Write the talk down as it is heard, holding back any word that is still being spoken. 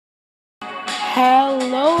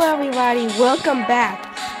Hello everybody, welcome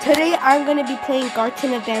back. Today I'm going to be playing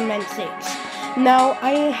Garten of Banban 6. Now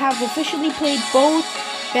I have officially played both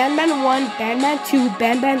Banban 1, Banban 2,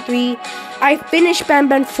 Banban 3. I finished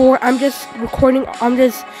Banban 4, I'm just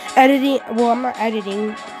editing, well I'm not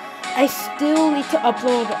editing. I still need to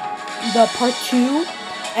upload the part 2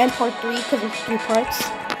 and part 3 because it's 3 parts.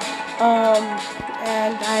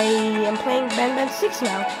 And I am playing Banban 6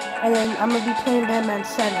 now, and then I'm going to be playing Banban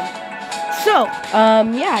 7. So,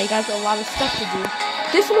 yeah, I got a lot of stuff to do.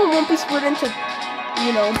 This one won't be split into, 6 parts.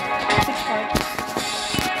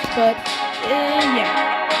 But, yeah.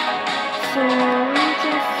 So,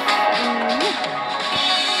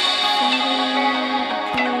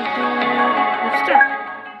 let's start.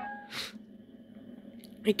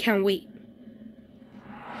 I can't wait.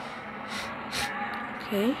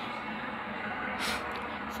 Okay.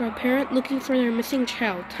 For a parent looking for their missing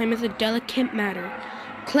child, time is a delicate matter.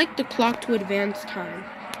 Click the clock to advance time.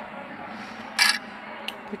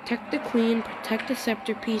 Protect the queen, protect the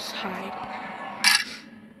scepter piece, hide.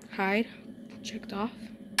 Hide. Checked off.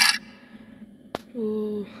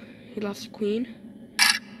 Ooh, he lost the queen.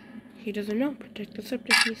 He doesn't know. Protect the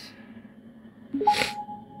scepter piece.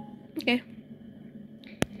 Okay.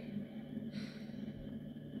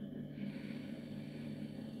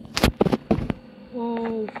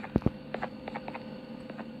 Whoa.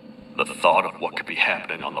 The thought of what could be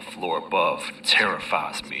happening on the floor above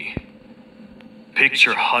terrifies me.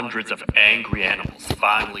 Picture hundreds of angry animals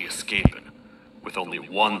finally escaping, with only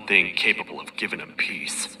one thing capable of giving them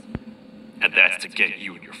peace. And that's to get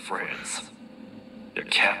you and your friends. Their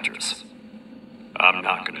captors. I'm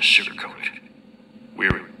not gonna sugarcoat it.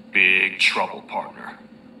 We're in big trouble, partner.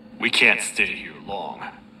 We can't stay here long.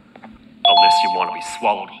 Unless you want to be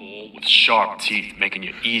swallowed whole with sharp teeth making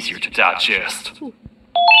you easier to digest. Ooh.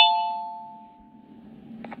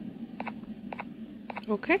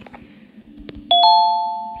 Okay.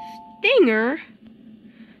 Stinger.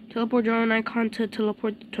 Teleport drone icon to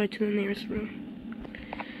teleport the toy to the nearest room.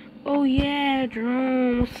 Oh yeah,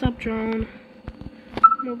 drone. What's up, drone?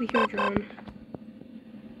 Come over here, drone.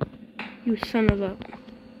 You son of a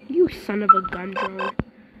gun, drone.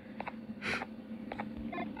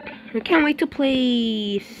 I can't wait to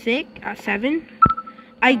play 7.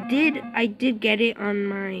 I did get it on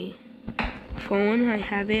my phone. I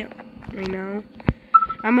have it right now.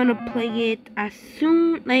 I'm gonna play it as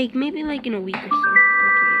soon, maybe in a week or so.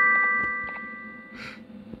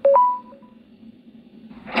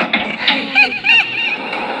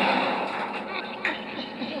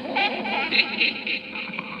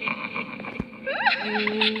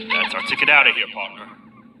 That's our ticket out of here, partner.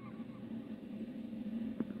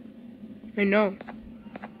 I know.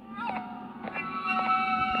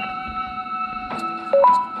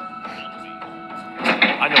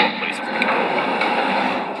 I know a place we can go.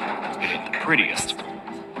 It ain't the prettiest,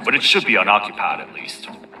 but it should be unoccupied at least.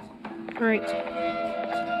 Alright.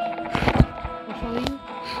 I'll follow you.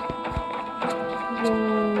 Whoa.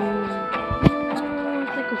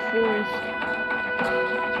 It's like a forest.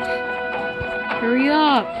 Hurry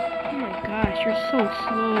up! Oh my gosh, you're so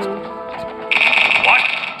slow. What?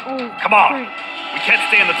 Oh, come on! right. We can't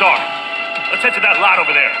stay in the dark. Let's head to that lot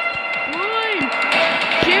over there. Run!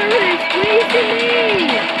 Sheriff, wait for me!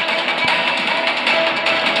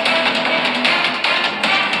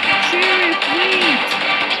 Sheriff, wait!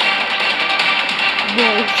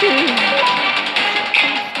 Whoa, Sheriff.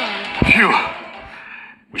 Phew.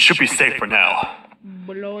 We should be safe for now.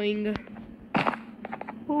 Blowing.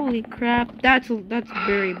 Holy crap, that's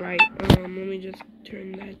very bright. Let me just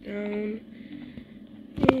turn that down.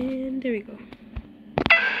 And there we go.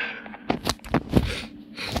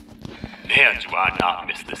 Man, do I not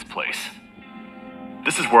miss this place.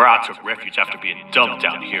 This is where I took refuge after being dumped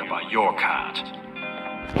down here by your kind.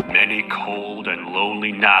 Many cold and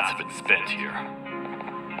lonely nights have been spent here.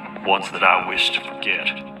 Ones that I wish to forget.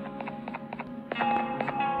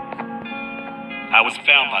 I was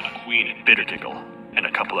found by the Queen and Bittergiggle, and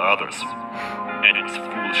a couple of others. And it was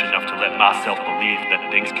foolish enough to let myself believe that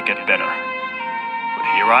things could get better. But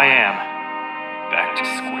here I am, back to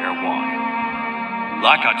square one.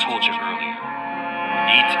 Like I told you earlier, we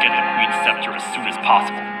need to get the Queen's scepter as soon as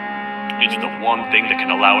possible. It's the one thing that can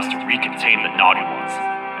allow us to recontain the naughty ones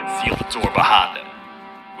and seal the door behind them.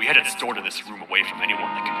 We had it stored in this room away from anyone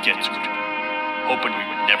that could get to it, hoping we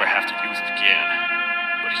would never have to use it again.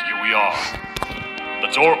 But here we are. The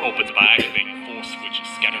door opens by activating 4 switches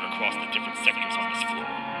scattered across the different sectors on this floor.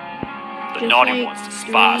 The naughty ones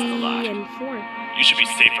despise the light. You should be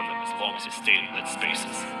safe from them as long as you stay in lit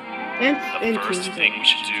spaces. The first thing we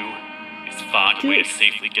should do is find a way to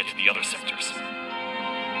safely get to the other sectors.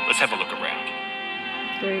 Let's have a look around.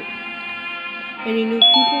 Great. Any new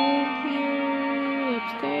people here?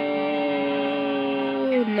 Let's go.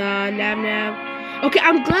 Nah, nab. Okay,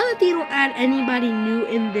 I'm glad that they don't add anybody new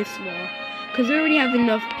in this wall. Because we already have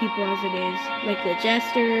enough people as it is. Like the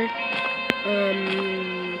Jester.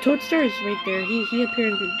 Toadstar is right there. He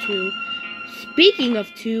appeared in 2. Speaking of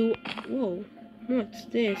 2. Whoa. What's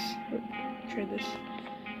this? Try this.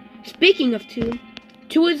 Speaking of 2.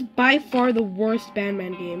 2 is by far the worst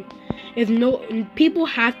Banban game. People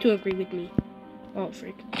have to agree with me. Oh,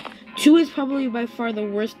 freak. 2 is probably by far the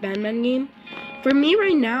worst Banban game. For me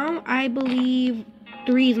right now, I believe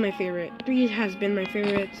 3 is my favorite. 3 has been my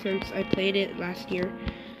favorite since I played it last year.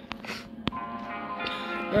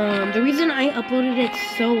 The reason I uploaded it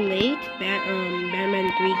so late,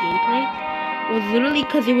 Banban 3 gameplay, was literally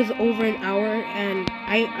because it was over an hour, and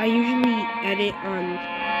I usually edit on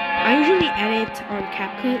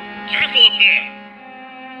CapCut. Careful up there!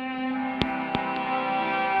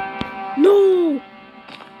 No!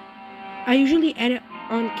 I usually edit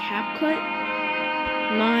on CapCut,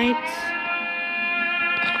 not,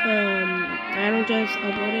 I don't just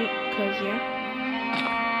upload it, cause yeah.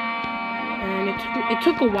 And it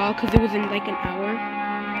took a while, cause it was in like an hour.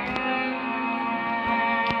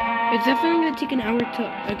 It's definitely gonna take an hour to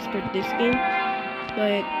export this game,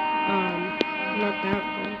 but, not that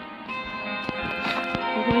long.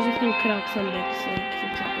 I'm probably just gonna cut out some bits, like,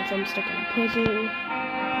 if I'm stuck on a puzzle.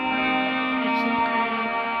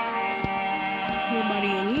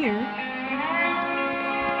 Nobody in here.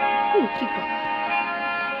 Ooh, keep up.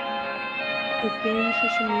 Open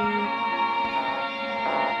sesame.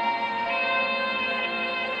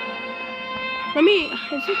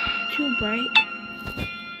 Is it too bright?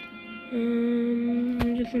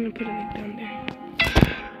 I'm just gonna put it like down there.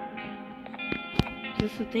 Is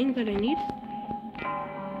this the thing that I need?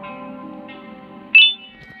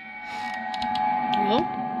 Hello?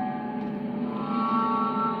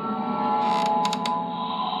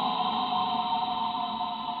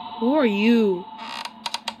 Who are you?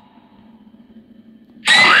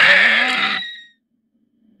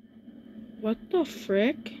 What the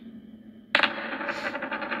frick?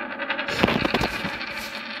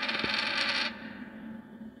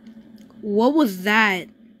 What was that?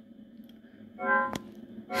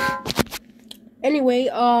 Anyway,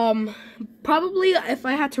 probably if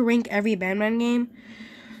I had to rank every Banban game,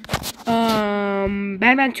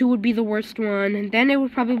 Banban 2 would be the worst one, and then it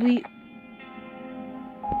would probably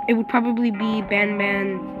be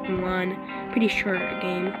Banban 1. Pretty short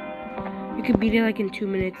game. You could beat it like in 2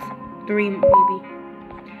 minutes, 3 maybe.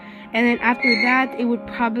 And then after that, it would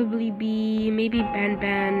probably be maybe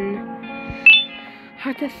Banban.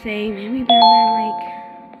 Hard to say. Maybe Banban like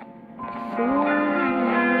 4.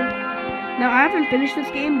 Now I haven't finished this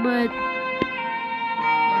game, but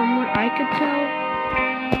from what I could tell,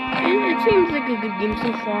 it seems like a good game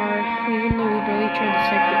so far. Even though we barely tried the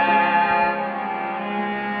second one.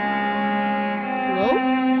 Hello?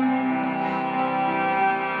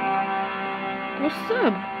 What's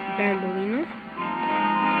up, Bandolino?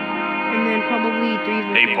 And then probably 3's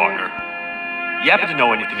my Hey, favorite. partner. You happen to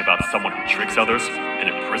know anything about someone who tricks others and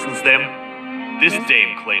imprisons them? This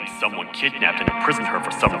dame claims someone kidnapped and imprisoned her for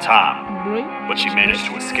some time, but she managed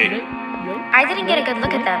to escape. I didn't get a good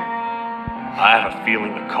look at them. I have a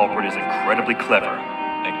feeling the culprit is incredibly clever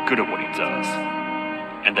and good at what he does,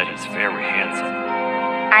 and that he's very handsome.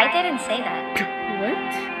 I didn't say that. What?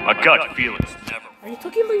 My gut feeling is never Are you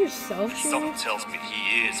talking about yourself, Something Shane? tells me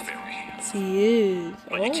he is very handsome. He is.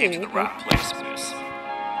 But you came to the okay. right place for this.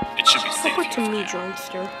 It should be safe. Talk to me,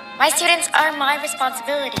 Drumster. My students are my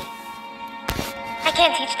responsibility. I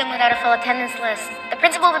can't teach them without a full attendance list. The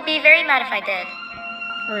principal would be very mad if I did.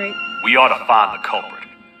 Alright. We ought to find the culprit.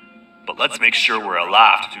 But let's make sure we're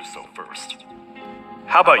alive to do so first.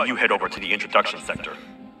 How about you head over to the introduction sector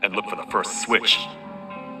and look for the first switch?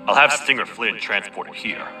 I'll have Stinger Flynn transported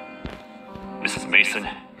here. Mrs. Mason,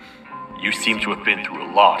 you seem to have been through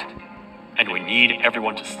a lot, and we need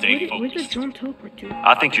everyone to stay Where did focused. John teleport to?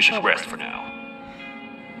 I think you should rest for now.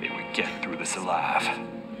 May we get through this alive.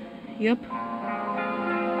 Yep.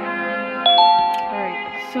 Alright,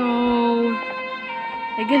 so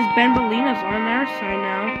I guess Banbalina's on our side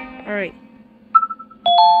now. Alright.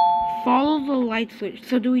 Follow the light switch.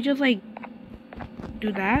 So do we just like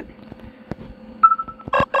do that?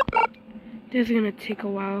 This is gonna take a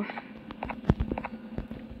while.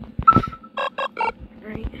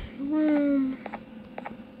 Alright.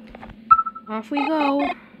 Off we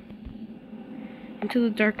go. Into the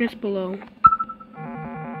darkness below.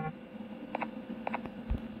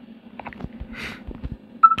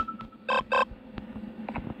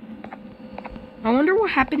 I wonder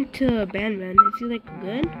what happened to Banban. Is he like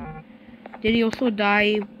good? Did he also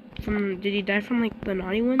die from? Did he die from like the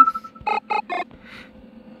naughty ones?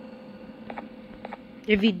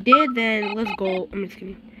 If he did, then let's go. I'm just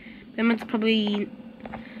kidding. Banban's probably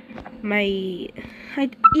my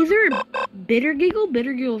either Bitter Giggle.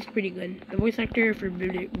 Bitter Giggle's pretty good. The voice actor for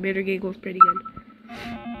Bitter Giggle's pretty good.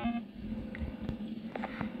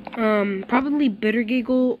 Probably Bitter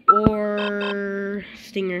Giggle or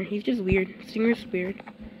Stinger. He's just weird. Stinger's weird.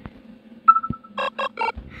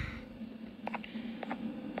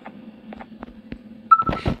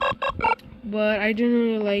 But I didn't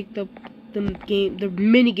really like the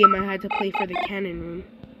mini game I had to play for the cannon room.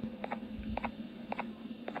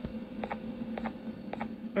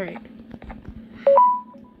 Alright.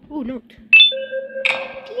 Oh, note.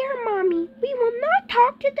 Dear Mommy, we will not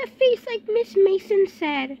talk to the face like Miss Mason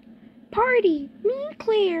said. Party, me and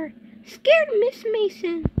Claire. Scared Miss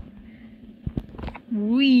Mason.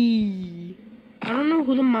 I don't know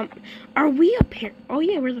who the mom... Are we a parent? Oh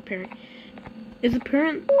yeah, we're the parent. Is the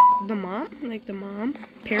parent the mom? Like the mom?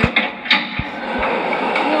 Parent?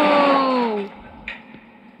 Whoa!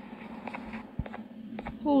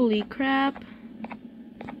 Holy crap.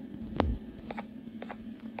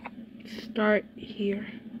 Start here.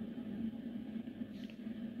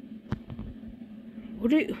 What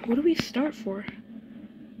do we start for?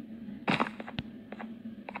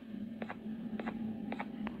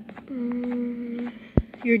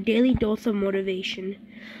 Your daily dose of motivation.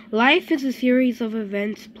 Life is a series of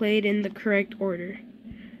events played in the correct order.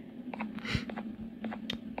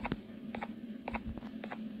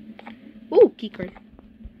 Oh, keycard.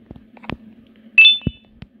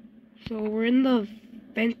 So we're in the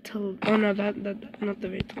oh no, that not the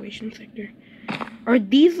ventilation sector. Are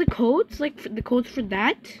these the codes? Like the codes for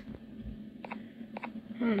that?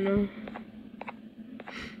 I don't know.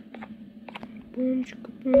 Boom, chicka,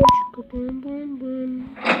 boom, chicka, boom, boom,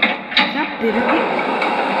 boom. Is that Bitter?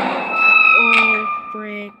 Oh,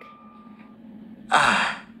 frick.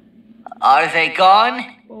 Are they gone?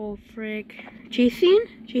 Oh, frick. Chasing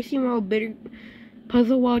while Bitter...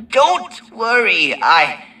 Puzzle while... Don't worry,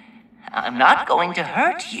 I'm not going to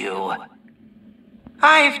hurt you.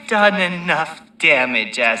 I've done enough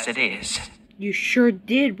damage as it is. You sure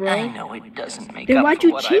did, bro. I know it doesn't make then up why'd for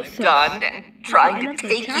you what chase I've us? done and trying Why to not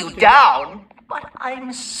take the you chapter? down, but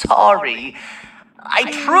I'm sorry.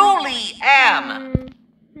 I truly am.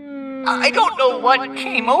 I don't know what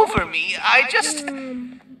came over me. I just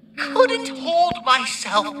couldn't hold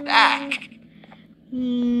myself back.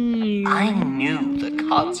 I knew the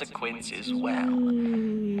consequences well,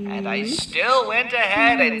 and I still went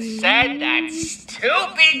ahead and said that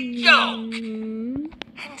stupid joke.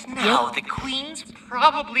 And now the Queen's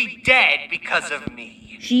probably dead because of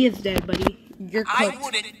me. She is dead, buddy. You're cooked. I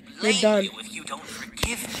wouldn't You're blame done. you if you don't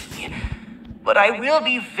forgive me, but I will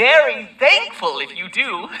be very thankful if you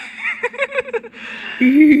do.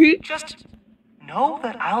 Just know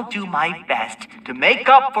that I'll do my best to make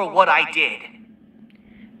up for what I did.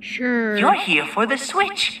 Sure. You're here for the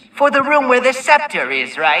switch, for the room where the scepter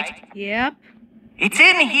is, right? Yep. It's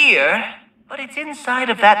in here, but it's inside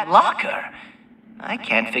of that locker. I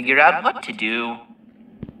can't figure out what to do.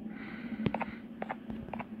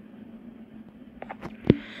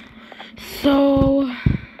 So...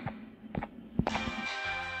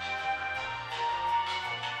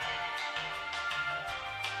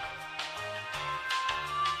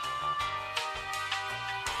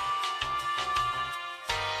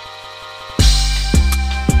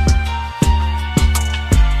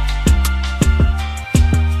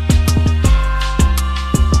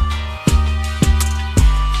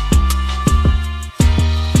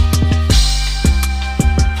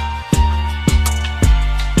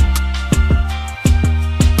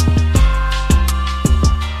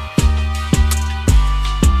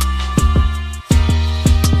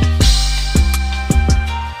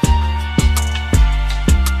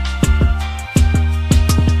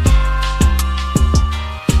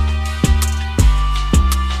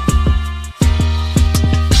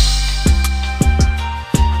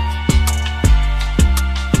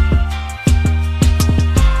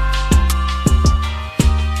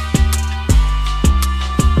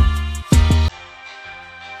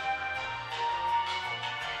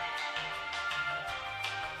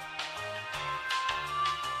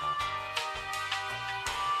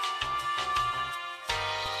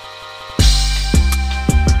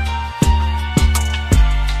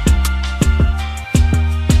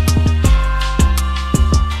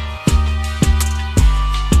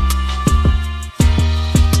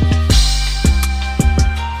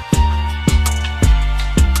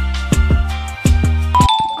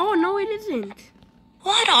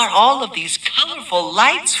 are all of these colorful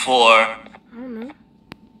lights for? I don't know.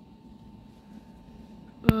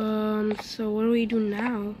 So what do we do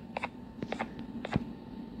now?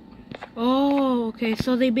 Oh, okay,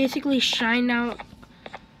 so they basically shine out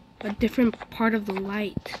a different part of the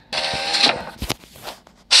light.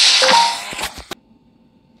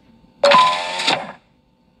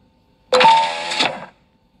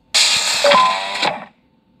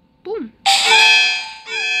 Boom.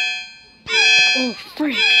 Oh,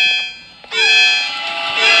 frick.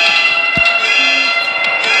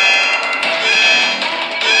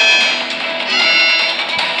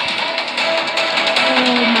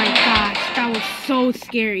 So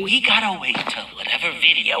scary. We gotta wait till whatever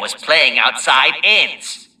video is playing outside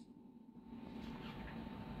ends.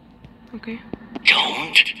 Okay.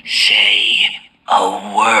 Don't say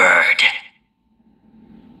a word.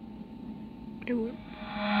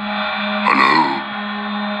 Hello?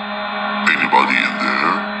 Anybody in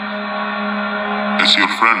there? It's your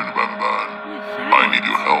friend, Banban. I need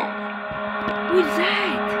your help. Who's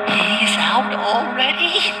that? He's out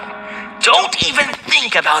already? Don't even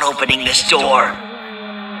think about opening this door.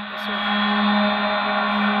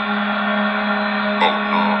 Oh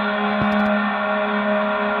no.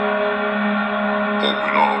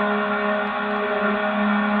 Open up.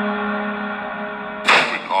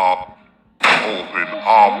 Open up. Open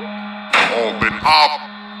up. Open up.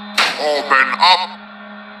 Open up.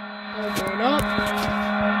 Open up.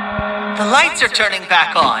 The lights are turning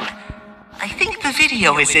back on. I think the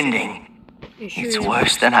video is ending. It's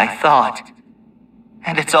worse than I thought.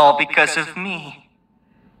 And it's all because of me.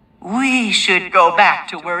 We should go back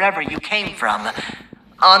to wherever you came from.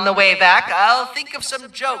 On the way back, I'll think of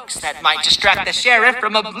some jokes that might distract the sheriff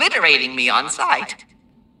from obliterating me on sight.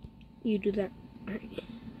 You do that. Right.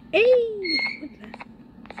 Hey! What's that?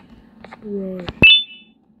 Right.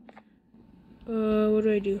 What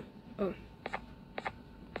do I do? Oh.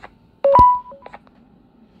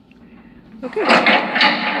 Okay.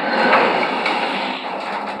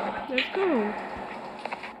 Let's go.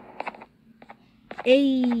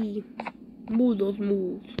 Hey, move those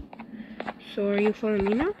moves. So are you following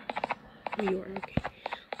me now? Oh, you are, okay.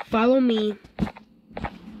 Follow me.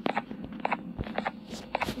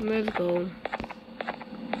 Let's go.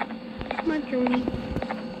 Come on, Joni.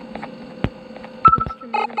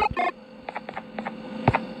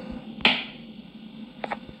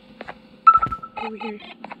 Over here.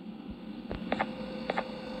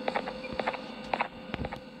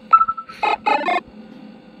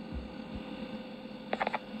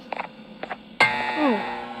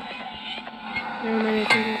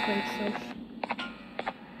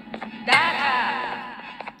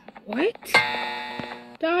 What?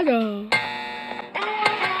 Dada.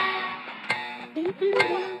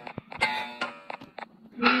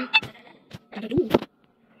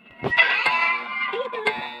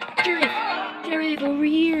 Sheriff, over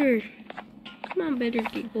here. Come on, better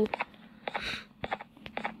people.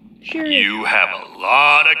 Sheriff. You have a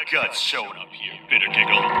lot of guts showing up here,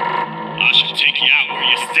 Bittergiggle. I should take you out where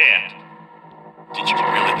you stand. Did you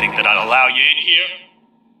really think that I'd allow you in here?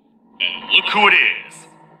 And look who it is.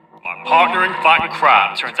 My partner in fighting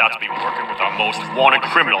crime turns out to be working with our most wanted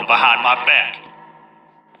criminal behind my back.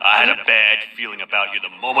 I had a bad feeling about you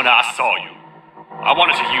the moment I saw you. I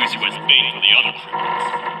wanted to use you as bait for the other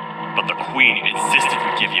criminals, but the Queen insisted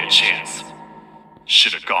we give you a chance.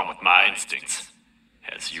 Should have gone with my instincts.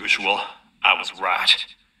 As usual, I was right.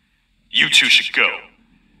 You two should go.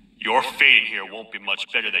 Your fate in here won't be much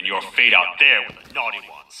better than your fate out there with the naughty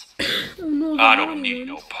ones. Oh, no, I don't need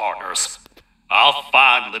no partners. I'll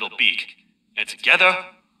find Little Beak, and together,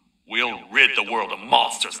 we'll rid the world of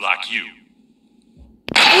monsters like you.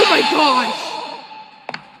 Oh my gosh!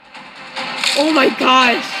 Oh my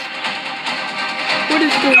gosh! What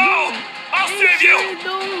is going on? No! I'll save you!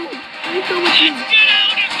 No! Let me go with you! Get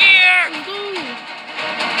out of here! Go!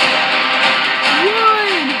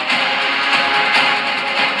 Run!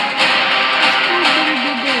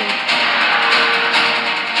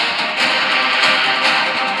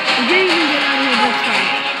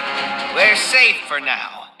 We're safe for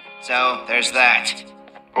now. So, there's that.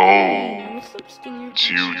 Oh, What's up, Stinger? it's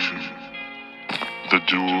you two. The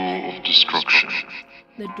duel of destruction.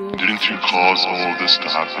 The door. Didn't you cause all this to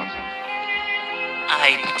happen?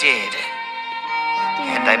 I did.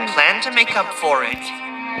 And I plan to make up for it.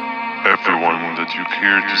 Everyone that you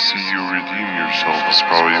cared to see you redeem yourself is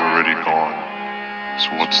probably already gone.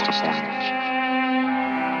 So what's the point?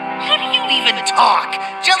 How do you even talk?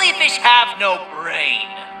 Jellyfish have no brain.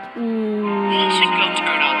 We should go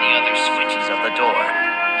turn on the other switches of the door.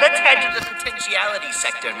 Let's head to the potentiality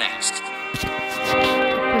sector next.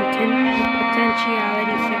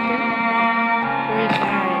 Potentiality sector.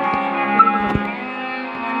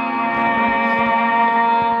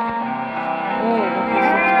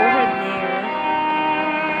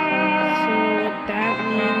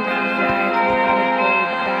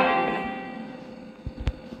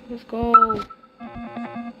 Let's go.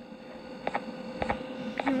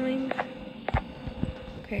 Going.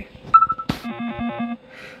 Okay.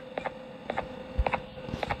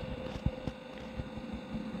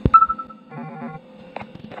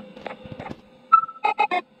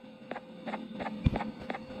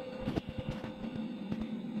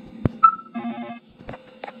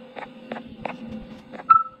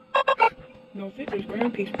 No fitness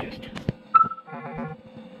ground piece test.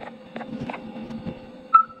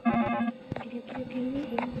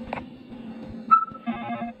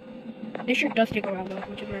 This shirt does take a while though,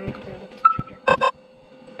 which is my only complaint about this chapter.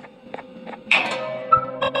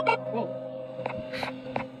 Whoa.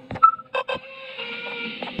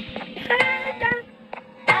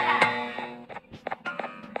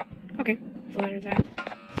 Okay, so there's that.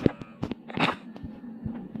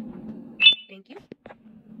 Thank you.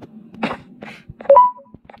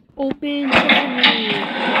 Open sesame.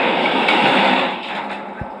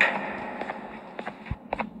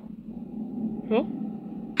 Oh?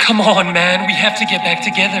 Come on, man, we have to get back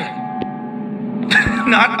together.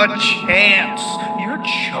 Not a chance. Your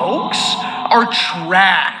jokes are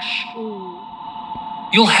trash.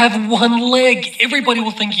 You'll have one leg. Everybody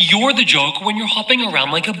will think you're the joke when you're hopping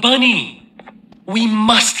around like a bunny. We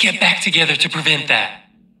must get back together to prevent that.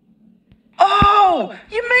 Oh,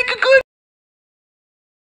 you make a good...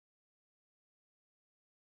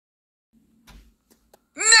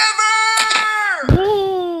 Never!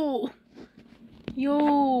 Whoa!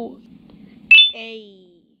 Yo!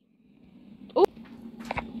 Hey! Oh!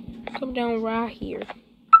 Come down right here.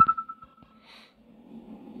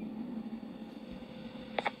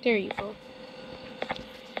 There you go.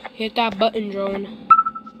 Hit that button, drone.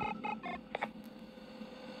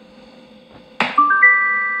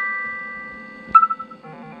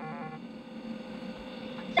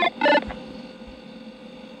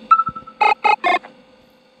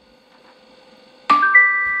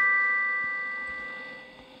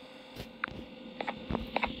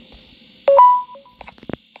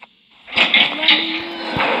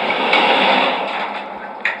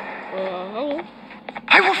 Hello?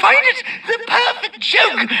 I will find it! The perfect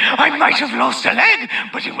joke! I might have lost a leg,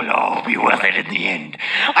 but it will all be worth it in the end.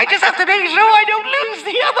 I just have to make sure I don't lose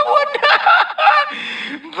the other one.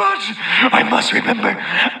 But I must remember,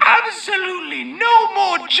 absolutely no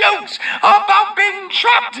more jokes about being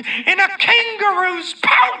trapped in a kangaroo's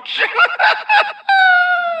pouch.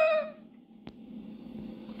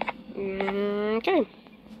 Okay.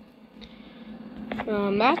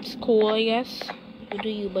 That's cool, I guess. You do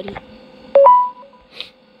you, buddy.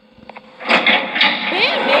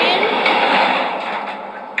 Banban!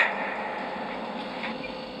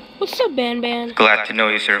 What's up, Banban? Glad to know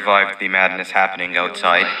you survived the madness happening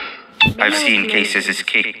outside. I've seen cases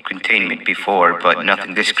escape containment before, but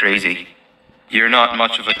nothing this crazy. You're not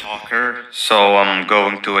much of a talker, so I'm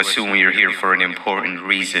going to assume you're here for an important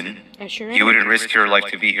reason. I sure am. You wouldn't risk your life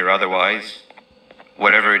to be here otherwise.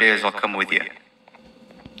 Whatever it is, I'll come with you.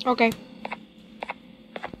 Okay.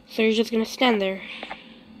 So you're just gonna stand there?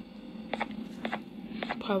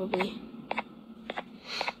 Probably.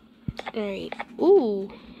 Alright.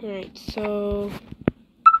 Ooh. Alright, so...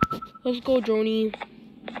 let's go, Droney.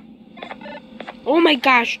 Oh my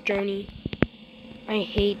gosh, Droney. I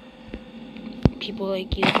hate people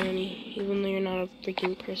like you, Droney. Even though you're not a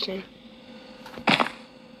freaking person.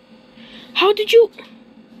 How did you...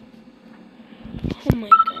 oh my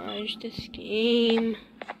gosh, this game.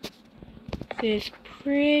 This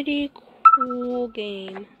pretty cool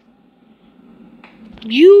game.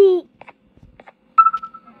 You...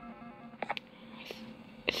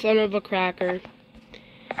 son of a cracker.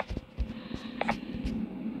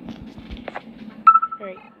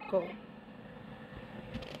 Alright, go.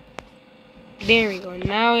 There we go.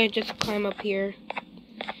 Now I just climb up here.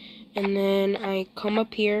 And then I come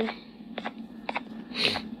up here.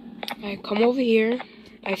 I come over here.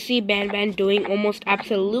 I see Banban doing almost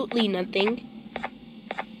absolutely nothing.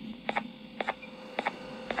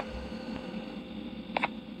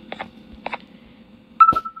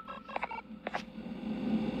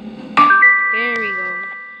 There we go.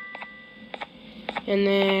 And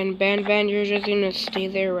then Banban, you're just gonna stay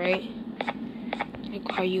there, right? Like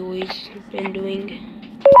how you always been doing.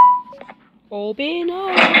 Open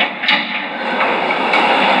up!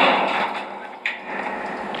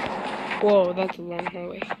 Whoa, that's a long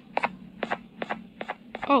hallway.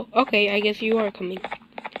 Oh, okay, I guess you are coming.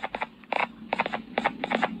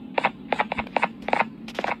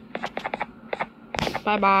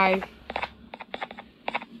 Bye-bye.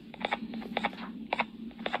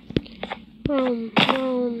 Run.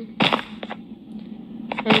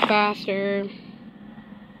 I'm faster.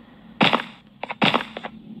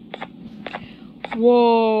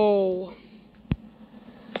 Whoa.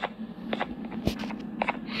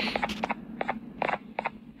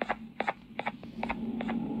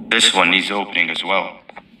 This one needs opening as well.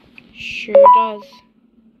 Sure does.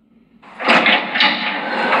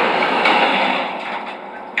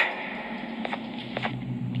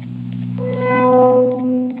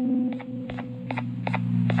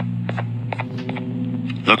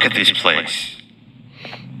 Look at this place.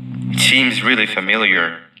 It seems really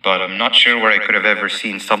familiar, but I'm not sure where I could have ever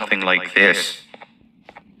seen something like this.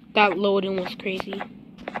 That loading was crazy.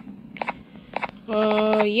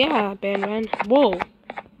 Yeah, Banban. Whoa.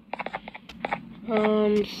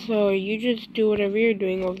 So you just do whatever you're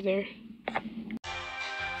doing over there.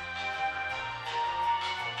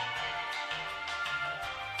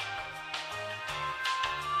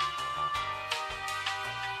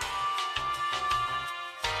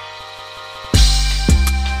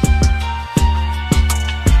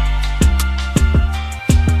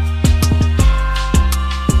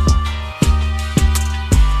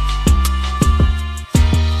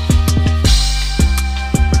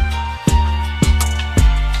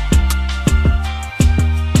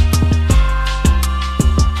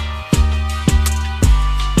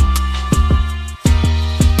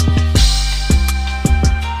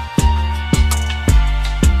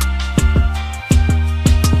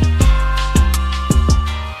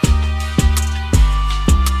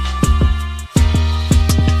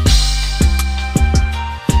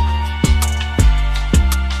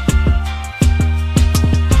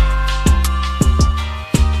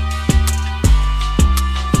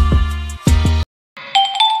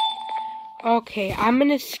 Okay, I'm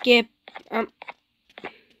gonna skip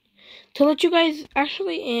to let you guys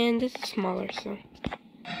actually, and this is smaller, so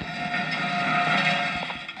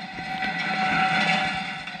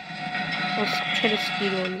I'll try to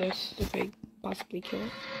speed run this if I possibly can.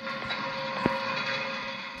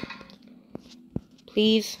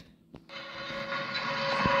 Please.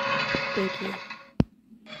 Thank you.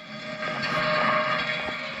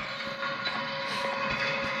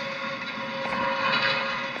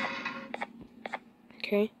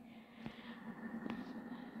 Okay.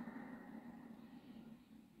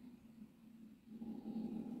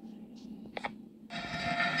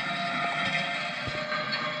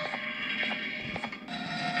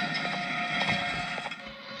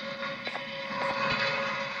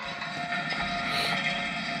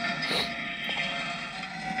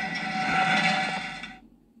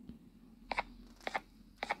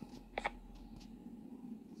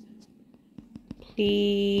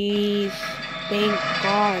 Please. Thank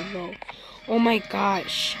God, bro. Oh my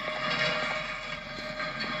gosh.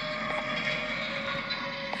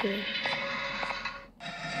 Okay.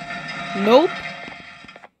 Nope.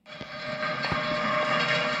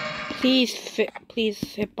 Please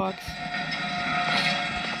hitbox.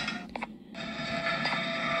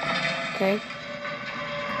 Okay.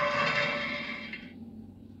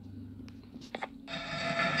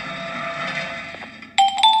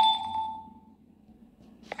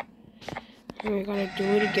 And we gotta do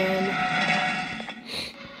it again.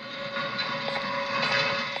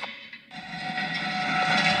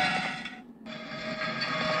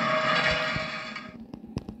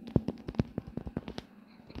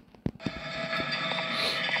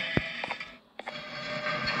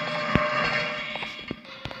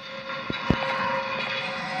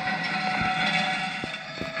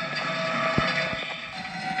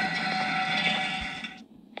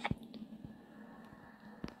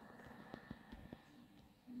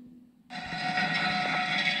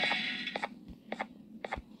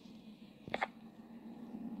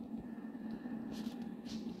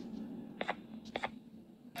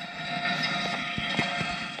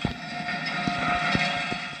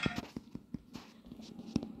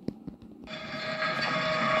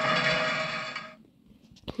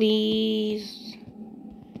 Please.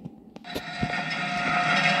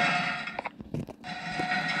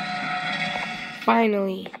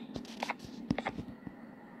 Finally.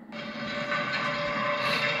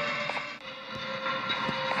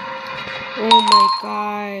 Oh my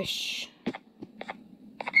gosh.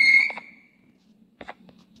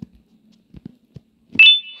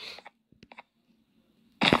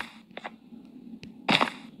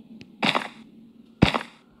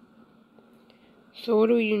 So what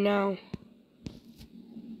do we do now?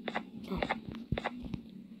 Oh.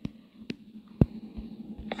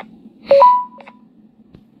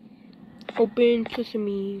 Open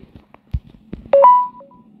sesame.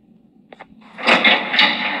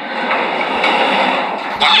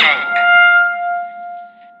 Watch out!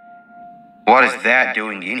 What is that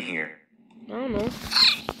doing in here? I don't know.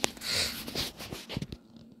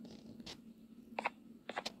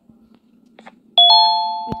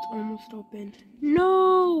 chest open.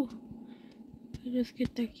 No! I just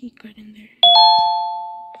get that key card in there.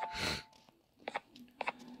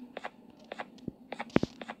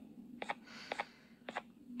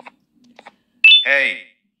 Hey,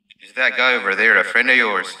 is that guy over there a friend of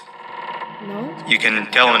yours? No? You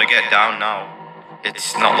can tell him to get down now.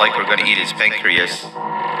 It's not like we're gonna eat his pancreas.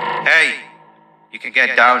 Hey, you can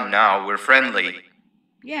get down now. We're friendly.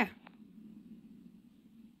 Yeah.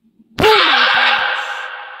 Oh my gosh!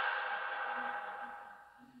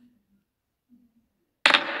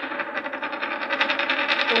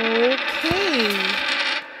 Okay.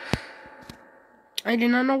 I did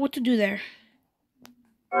not know what to do there.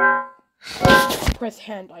 Press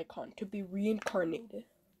hand icon to be reincarnated.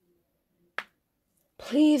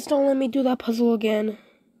 Please don't let me do that puzzle again.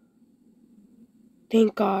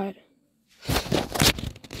 Thank God.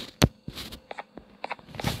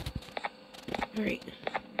 Alright.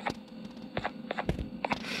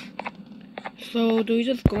 So, do we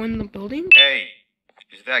just go in the building? Hey,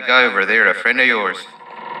 is that guy over there a friend of yours?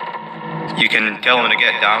 You can tell him to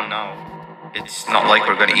get down now. It's not like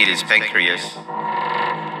we're gonna eat his pancreas.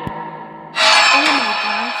 Oh my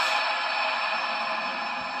gosh.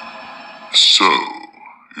 So,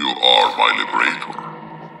 you are my liberator.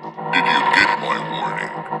 Did you get my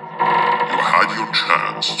warning? You had your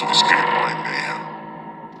chance to escape my mayhem.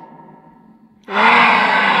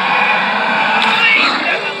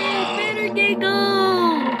 Better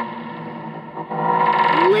giggle!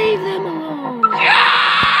 Leave them alone!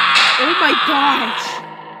 Oh my gosh!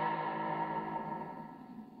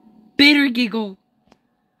 Bitter giggle!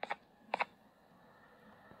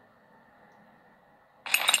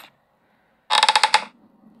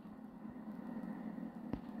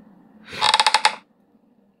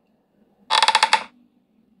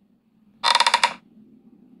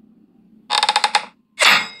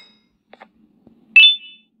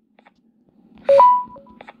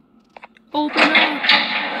 Open up!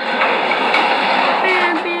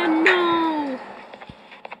 Banban, no!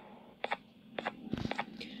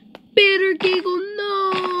 Bitter giggle,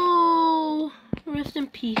 no! Rest in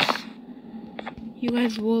peace. You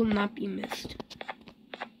guys will not be missed.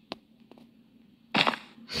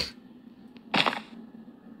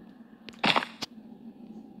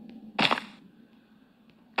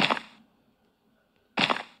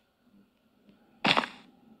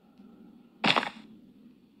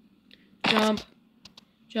 Jump,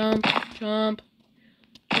 jump, jump,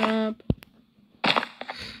 jump.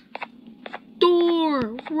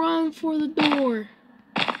 Door! Run for the door.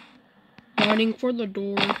 Running for the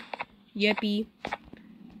door. Yippee.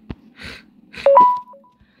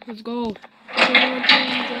 Let's go.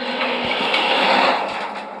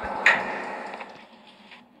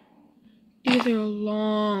 These are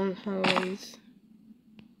long hallways.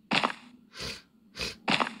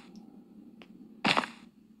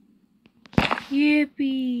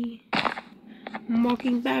 Yippee! I'm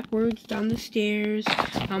walking backwards down the stairs.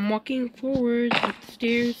 I'm walking forwards up the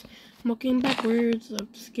stairs. I'm walking backwards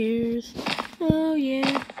up the stairs. Oh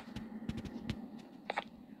yeah.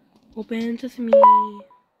 Open sesame.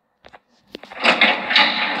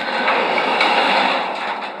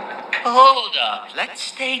 Hold up, let's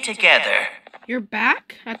stay together. You're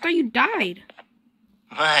back? I thought you died.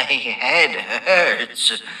 My head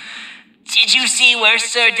hurts. Did you see where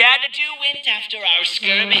Sir Dadadoo went after our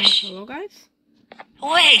skirmish? Hello, guys?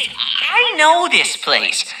 Wait, I know this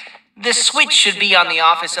place. The switch should be on the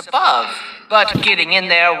office above, but getting in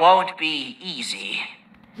there won't be easy.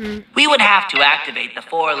 We would have to activate the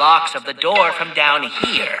 4 locks of the door from down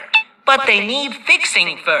here, but they need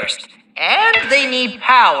fixing first, and they need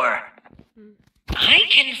power. I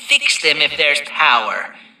can fix them if there's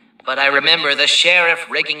power, but I remember the sheriff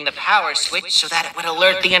rigging the power switch so that it would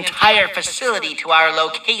alert the entire facility to our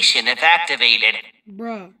location if activated.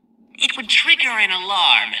 Bruh. It would trigger an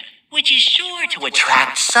alarm, which is sure to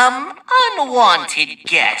attract some unwanted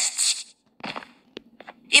guests.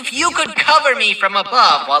 If you could cover me from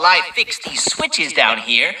above while I fix these switches down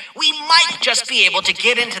here, we might just be able to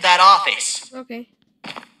get into that office. Okay.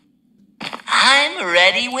 I'm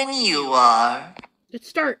ready when you are. Let's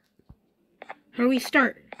start. How do we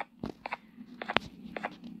start?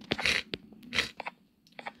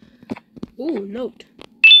 Ooh, note.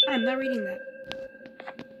 I'm not reading that.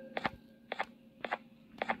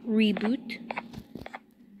 Reboot.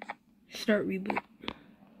 Start reboot.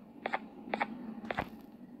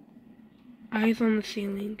 Eyes on the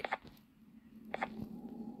ceiling.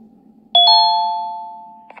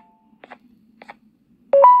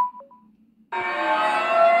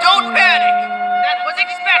 Don't panic! That was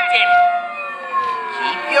expected!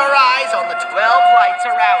 Keep your eyes on the 12 lights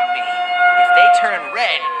around me. If they turn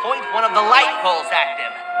red, point one of the light poles at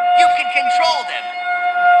them. You can control them.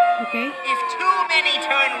 Okay. If too many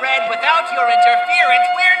turn red without your interference,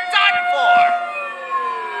 we're done for!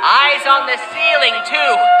 Eyes on the ceiling,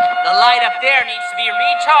 too. The light up there needs to be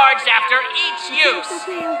recharged after each use.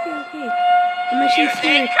 Okay. I'm actually Here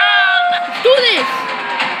they scared. come! Let's do this!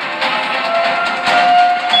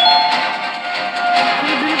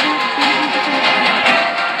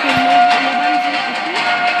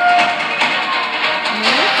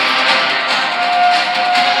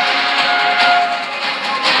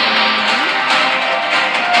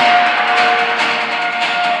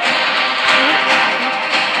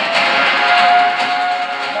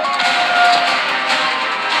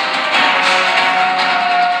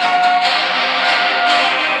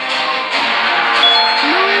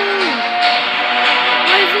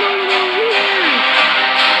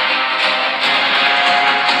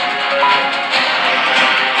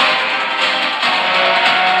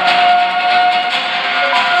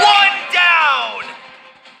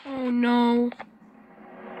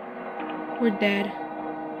 We're dead.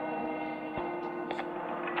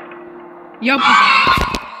 Yup.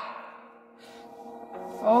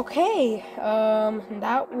 Okay,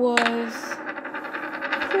 that was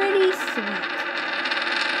pretty sweet.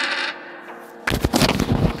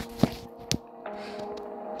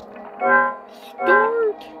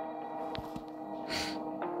 Start.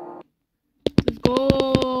 Let's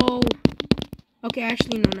go. Okay,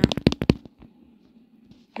 actually, no, now.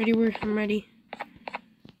 Ready? I'm ready.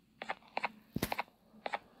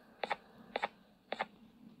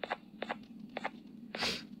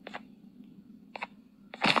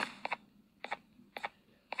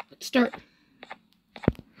 Start. Don't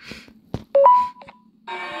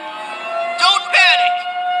panic!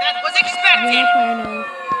 That was expected! Yep, I know.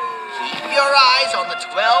 Keep your eyes on the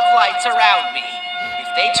 12 lights around me. If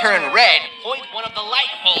they turn red, point one of the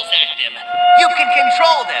light poles at them. You can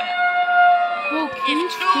control them. Well, If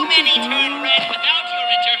too many turn red without your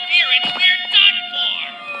interference, we're done for!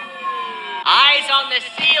 Eyes on the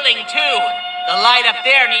ceiling, too. The light up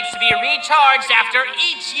there needs to be recharged after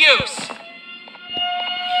each use.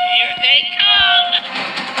 Here they come!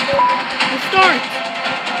 Let's start!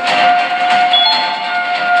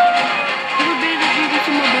 Never been able to do this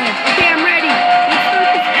in my bed. Okay, I'm ready. Let's start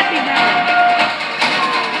this epic battle.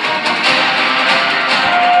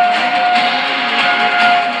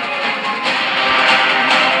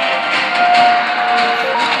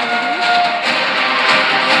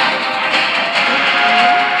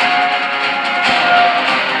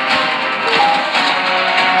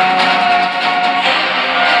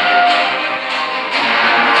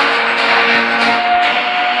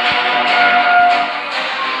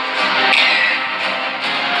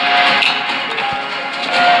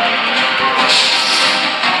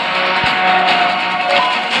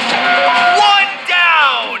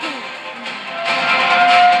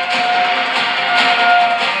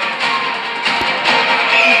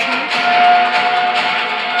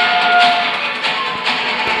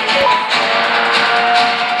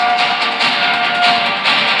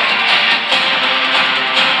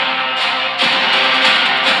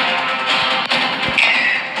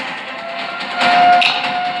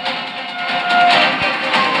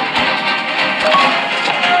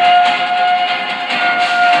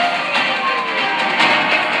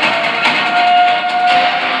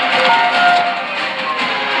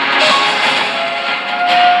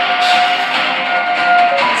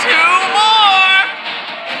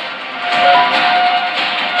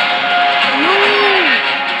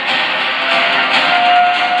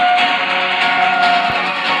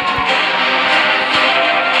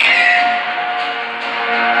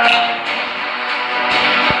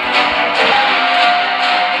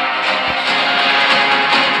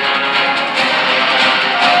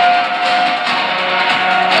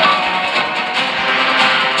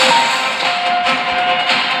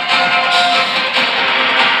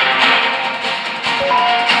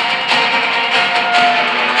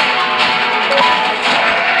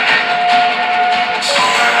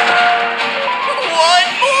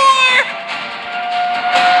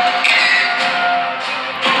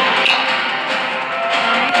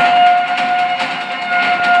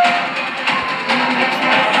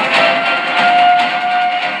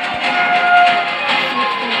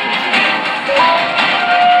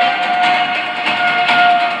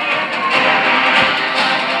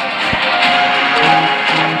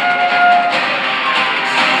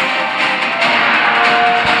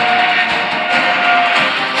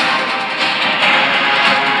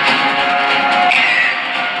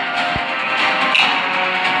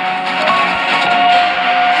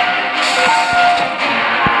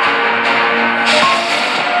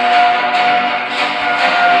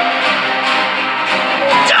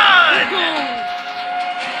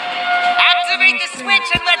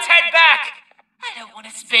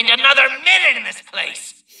 to spend another minute in this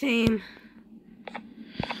place. Same.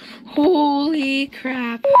 Holy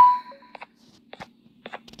crap.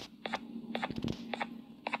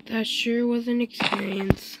 That sure was an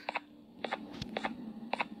experience.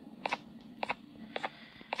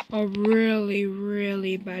 A really,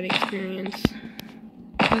 really bad experience.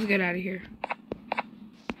 Let's get out of here.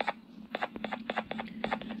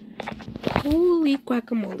 Holy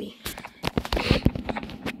guacamole.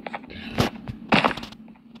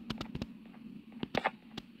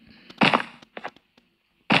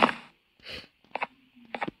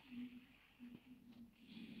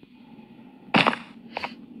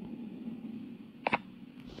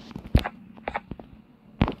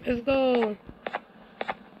 Let's go.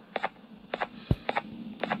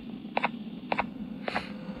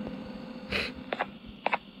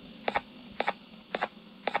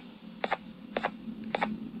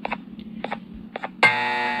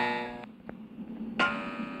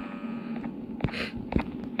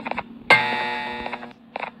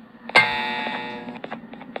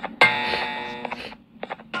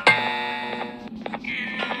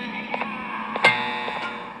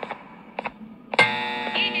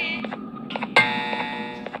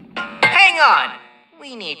 Hang on.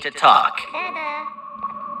 We need to talk.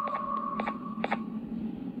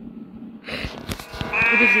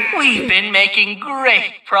 What is it? We've been making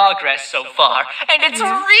great progress so far, and it's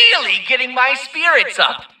really getting my spirits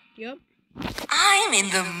up. Yep. I'm in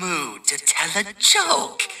the mood to tell a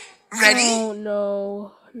joke. Ready? Oh,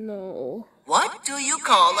 no. No. What do you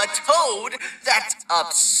call a toad that's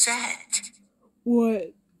upset?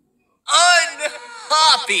 What?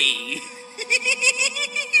 Unhappy.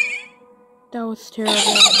 That was terrible. What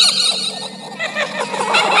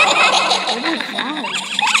was that?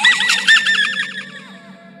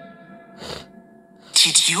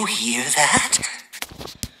 Did you hear that?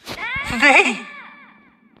 They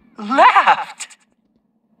laughed.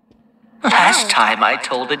 Last time I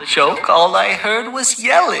told a joke, all I heard was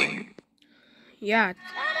yelling. Yeah.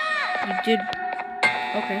 You did.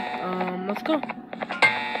 Okay, let's go.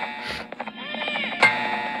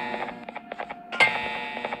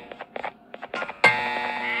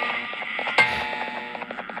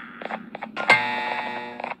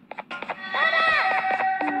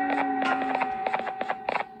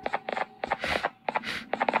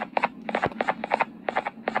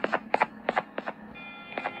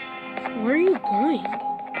 Where are you going?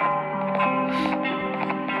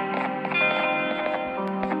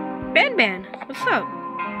 Banban, what's up?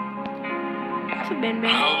 What's up,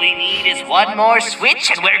 Banban? All we need is one more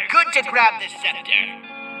switch and we're good to grab the scepter.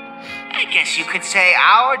 I guess you could say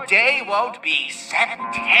our day won't be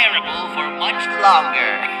terrible for much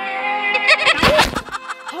longer.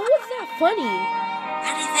 How was that funny?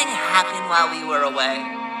 Anything happen while we were away?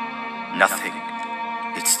 Nothing.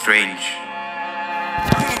 It's strange.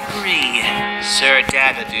 I agree. Sir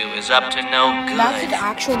Dadadoo is up to no That's his good.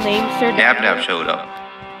 actual name, Sir Nab showed up.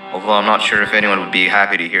 Although I'm not sure if anyone would be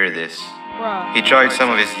happy to hear this. Bruh. He tried some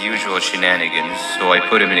of his usual shenanigans, so I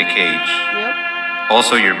put him in a cage. Yep.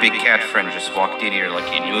 Also, your big cat friend just walked in here like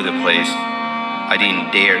he knew the place. I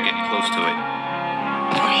didn't dare get close to it.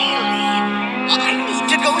 Really? I need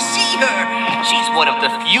to go see her. She's one of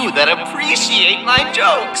the few that appreciate my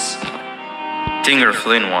jokes. Stinger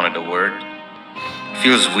Flynn wanted a word.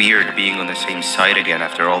 Feels weird being on the same side again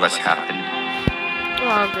after all that's happened.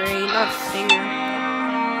 Oh, great. Not Stinger.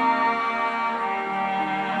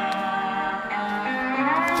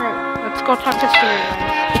 Alright, let's go talk to Stinger,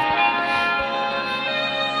 guys.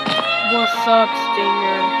 What's up,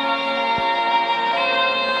 Stinger?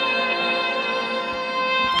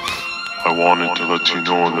 I wanted to let you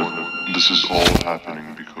know that this is all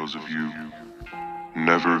happening because of you.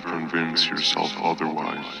 Never convince yourself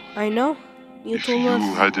otherwise. I know. You If told you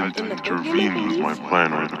us hadn't in the book intervened with my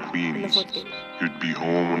plan or the in the Queen's, fourth game. you'd be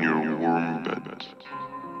home on your warm bed.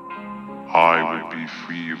 I would be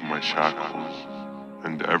free of my shackles,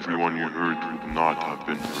 and everyone you hurt would not have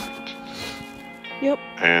been hurt. Yep.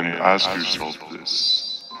 And ask yourself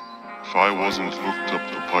this. If I wasn't hooked up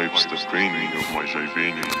to pipes that drained me of my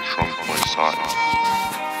Jivanium and shrunk my size,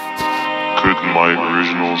 could my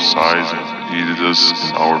original size have aided us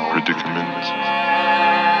in our predicament?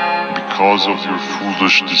 Because of your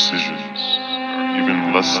foolish decisions, are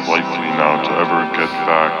even less likely now to ever get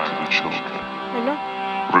back to the children. I know.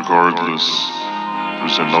 Regardless,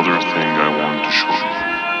 there's another thing I want to show you.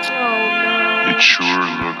 Oh, no. It sure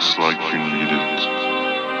looks like you need it.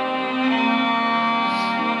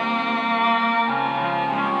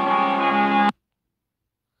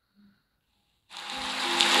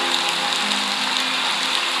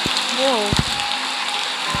 Whoa.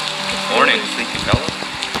 Morning, sleepy fella.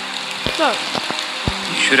 up?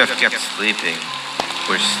 You should have kept sleeping.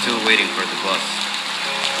 We're still waiting for the bus.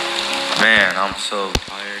 Man, I'm so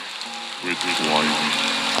tired. With light.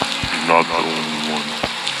 You're not the only one.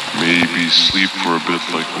 Maybe sleep for a bit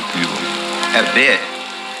like Opila. A bit.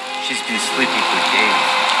 She's been sleeping for days.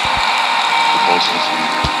 The bus is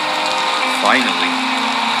here. Finally.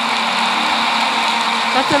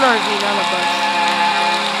 That's an RV, not a bus.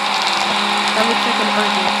 That looks like an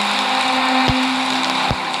RV.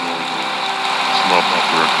 It's not the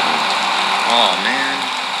correct one. Oh man.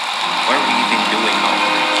 What are we even doing all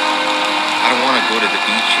day? I don't want to go to the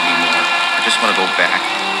beach anymore. I just want to go back.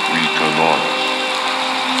 We cannot.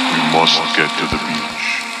 We must get to the beach.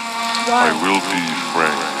 Why? I will be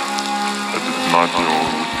frank. I did not know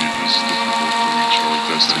it would be this difficult to reach our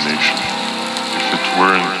destination. If it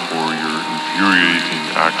weren't for your infuriating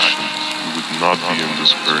actions, we would not be in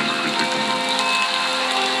this current predicament.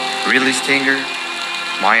 Really, Stinger?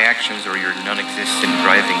 My actions or your non-existent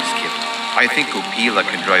driving skill? I think Opila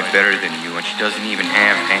can drive better than you and she doesn't even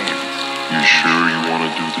have hands. You sure you want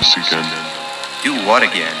to do this again? Do what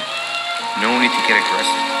again? No need to get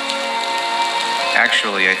aggressive.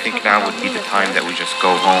 Actually, I think now would be the time that we just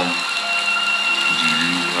go home. Do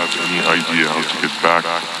you have any idea how to get back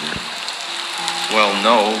from here? Well,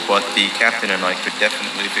 no, but the captain and I could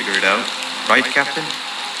definitely figure it out. Right, Captain?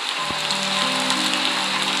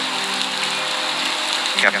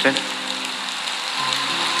 Captain?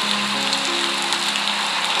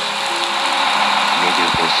 Another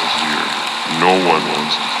bus is here. No one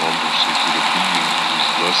wants to conversate with a being who is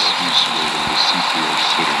less useful than the seat they are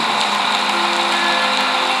sitting on.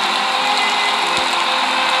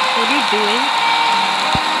 What are you doing?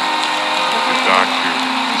 Get back here.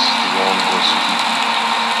 This is the wrong bus.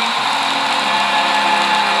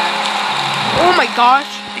 Oh my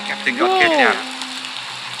gosh! The captain got kidnapped.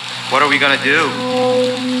 What are we gonna do?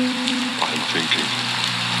 I'm thinking.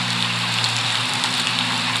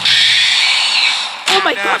 Oh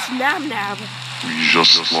my gosh, Nab Nab! We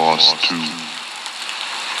just lost two.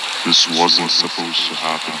 This wasn't supposed to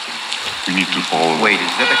happen. We need to follow them. Wait,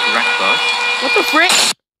 is that the correct bus? What the frick?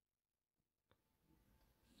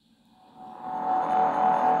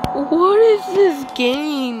 What is this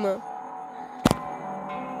game?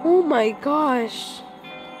 Oh my gosh.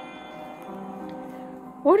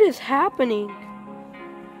 What is happening?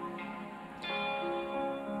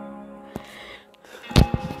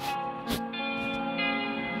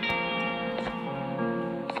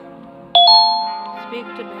 Speak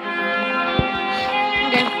to me.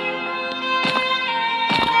 Okay.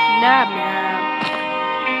 Nab Nab.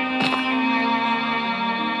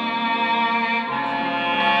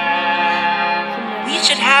 We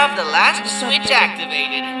should have the last switch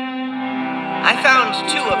activated. I found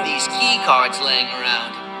 2 of these key cards laying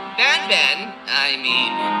around. Banban,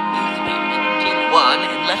 took 1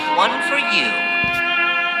 and left 1 for you.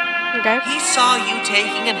 Okay. He saw you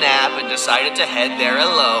taking a nap and decided to head there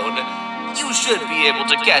alone. You should be able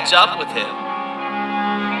to catch up with him.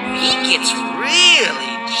 He gets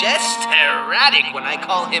really just erratic when I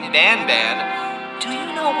call him Banban. Do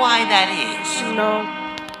you know why that is? No.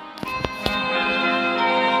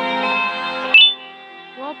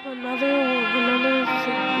 Well, another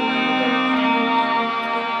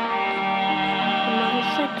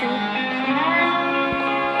sector.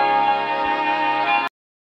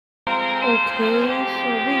 Okay, so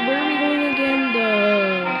where are we going again? The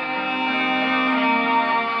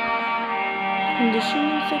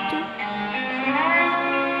conditioning sector?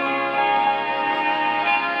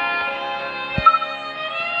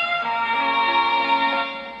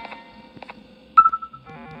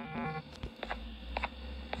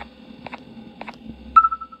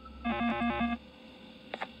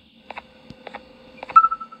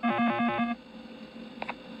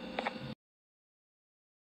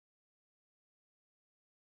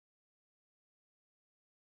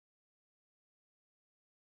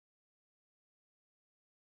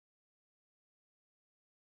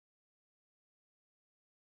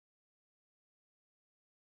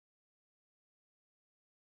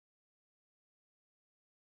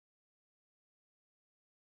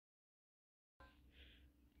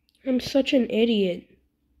 I'm such an idiot.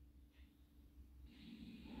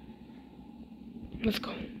 Let's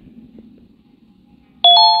go.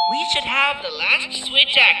 We should have the last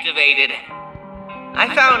switch activated. I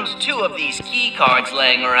found 2 of these key cards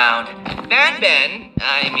laying around. Banban,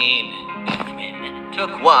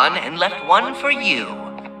 took 1 and left 1 for you.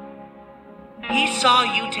 He saw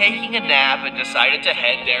you taking a nap and decided to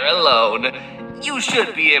head there alone. You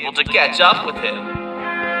should be able to catch up with him.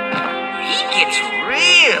 He gets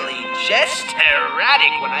really just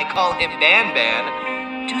erratic when I call him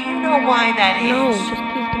Banban. Do you know why that No, is? just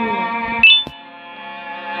please give me that.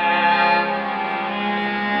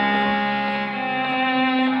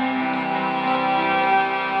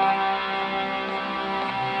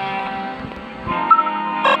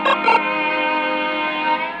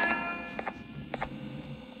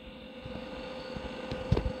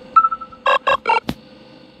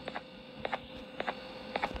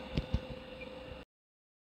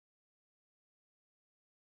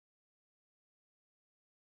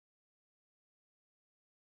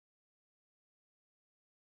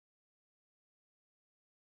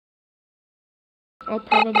 I'll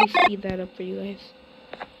probably speed that up for you guys.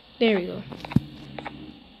 There we go.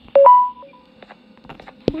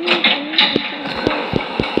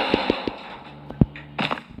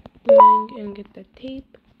 Going and get the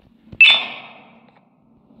tape.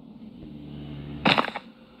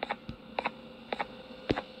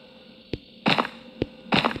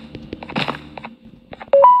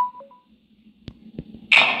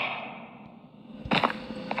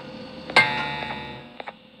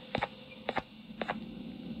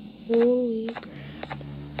 Holy crap.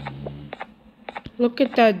 Look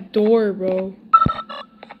at that door, bro.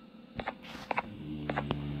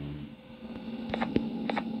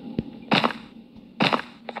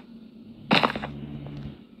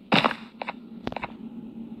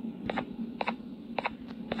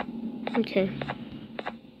 Okay.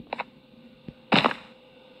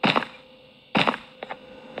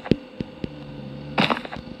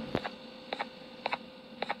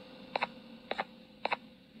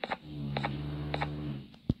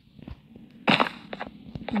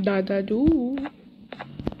 Da-da-doo.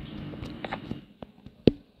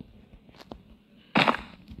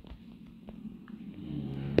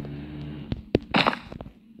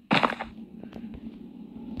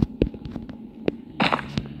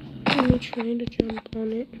 Let me try to jump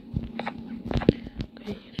on it.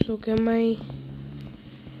 Okay, so get my...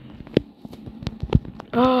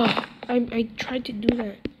 Ah, I tried to do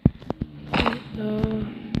that. Okay,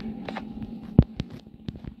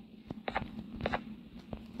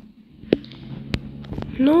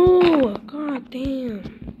 no! God damn.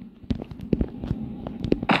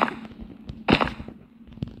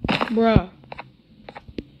 Bruh.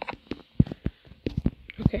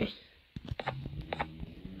 Okay.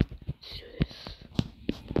 Let's do this.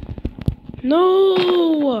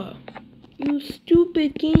 No! You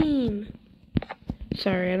stupid game.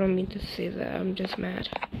 Sorry, I don't mean to say that. I'm just mad.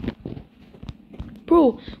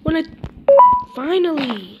 Bro, when I...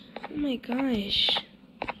 Finally! Oh my gosh.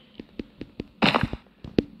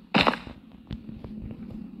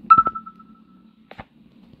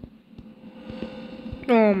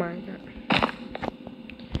 Oh my god.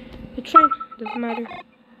 It's fine. Doesn't matter.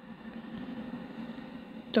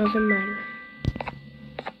 Doesn't matter.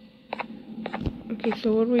 Okay,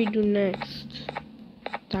 so what do we do next?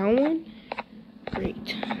 That one?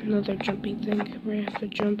 Great. Another jumping thing where I have to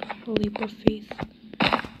jump a leap of faith.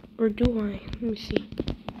 Or do I? Let me see.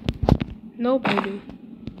 Nope, I do.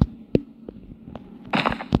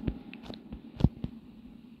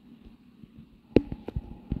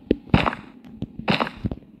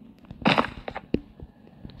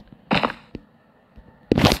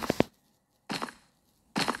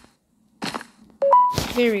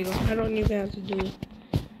 There we go. I don't even have to do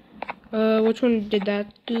it. Which one did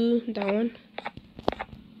that do? That one?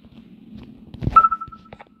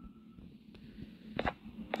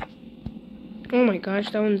 Oh my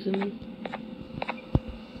gosh, that one's zooming.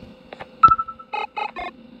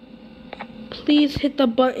 Please hit the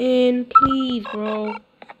button. Please, bro.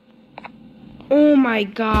 Oh my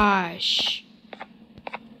gosh.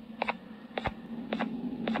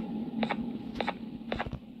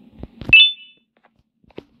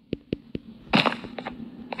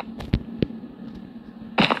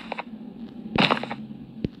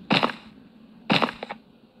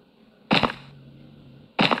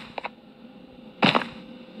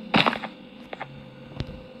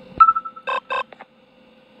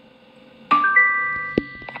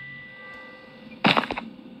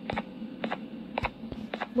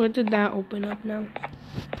 What did that open up now?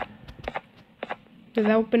 Did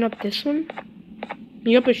that open up this one?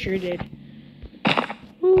 Yep, it sure did.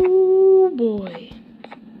 Oh boy.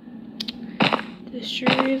 This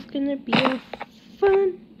sure is gonna be a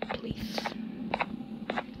fun place.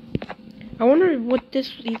 I wonder what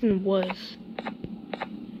this even was.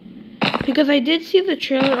 Because I did see the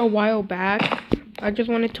trailer a while back. I just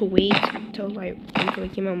wanted to wait until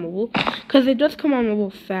it came on mobile. Because it does come on mobile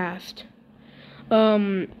fast.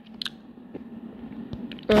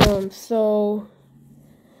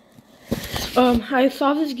 I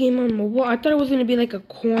saw this game on mobile. I thought it was gonna be like a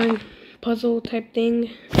corn puzzle type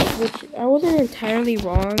thing, which I wasn't entirely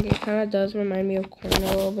wrong. It kind of does remind me of corn a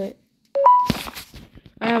little bit.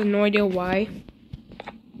 I have no idea why,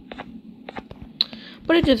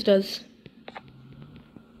 but it just does.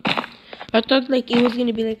 I thought like it was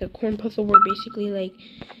gonna be like a corn puzzle where basically like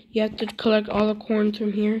you have to collect all the corns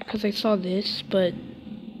from here, because I saw this, but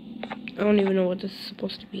I don't even know what this is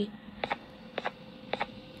supposed to be.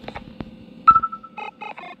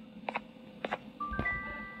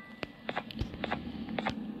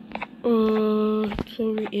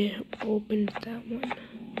 So it opened that one.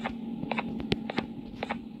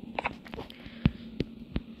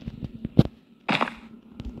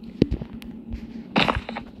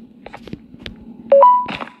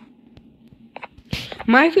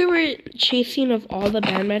 My favorite chase scene of all the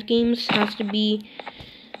Banban games has to be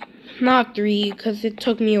not 3, because it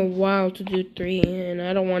took me a while to do 3, and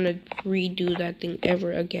I don't want to redo that thing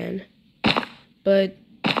ever again. But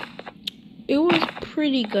it was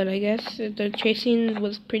pretty good, I guess. The chase scene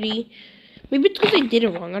was pretty... Maybe it's because I did it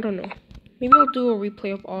wrong, I don't know. Maybe I'll do a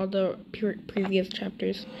replay of all the previous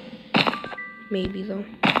chapters. Maybe, though.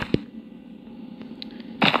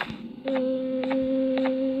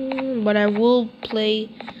 But I will play...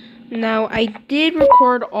 Now, I did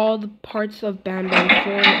record all the parts of Banban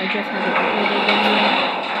 4. I just haven't uploaded them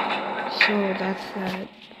yet. So, that's that.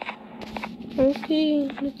 Okay,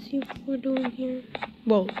 let's see what we're doing here.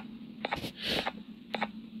 Whoa.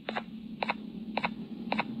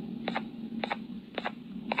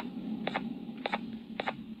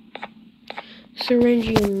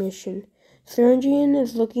 Syringian mission. Syringian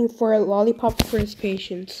is looking for a lollipop for his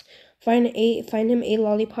patients. Find him 8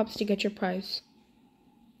 lollipops to get your prize.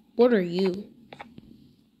 What are you?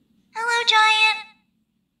 Hello, Giant.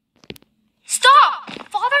 Stop!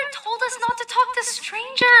 Father told us not to talk to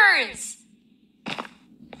strangers.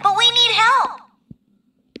 But we need help.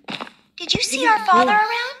 Did you see our father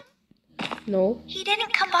around? No. He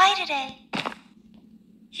didn't come by today.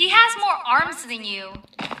 He has more arms than you.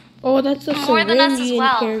 Oh, that's a More than us as Syringian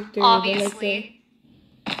well, character. obviously.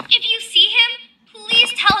 If you see him,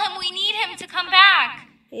 please tell him we need him to come back.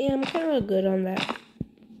 Yeah, I'm kind of good on that.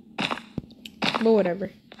 But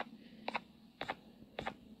whatever.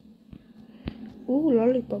 Ooh,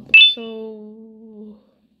 lollipop. So...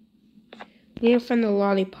 we need to find the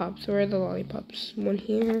lollipops. Where are the lollipops? One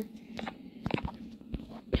here.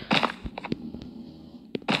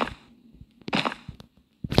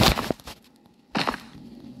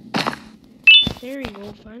 There we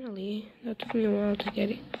go, finally. That took me a while to get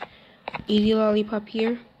it. Easy lollipop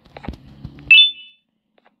here.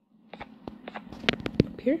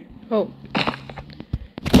 Up here? Oh.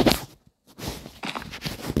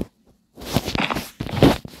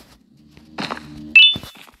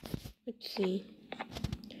 Let's see.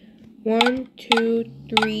 1, 2,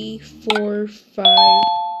 3, 4, 5.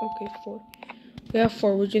 Okay, 4. We have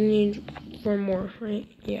 4. We just need 4 more, right?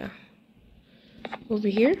 Yeah. Over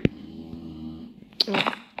here.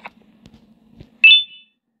 Oh.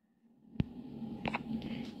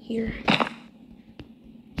 Here.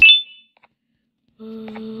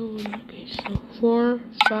 Okay, so 4,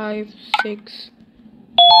 5, 6.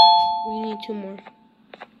 We need 2 more.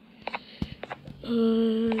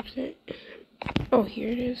 Okay. Oh, here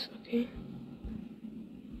it is. Okay.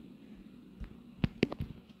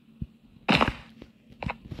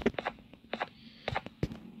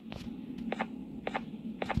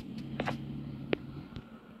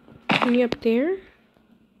 Any up there?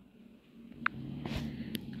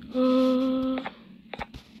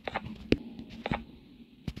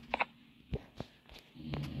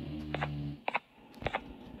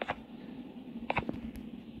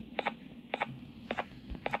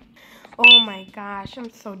 Oh my gosh,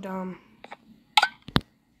 I'm so dumb.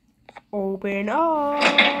 Open up.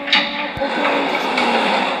 Open.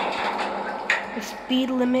 The speed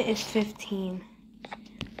limit is 15.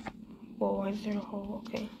 Whoa, why is there a hole?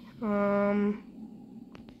 Okay. I'm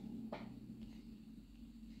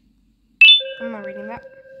not reading that.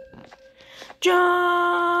 Jump!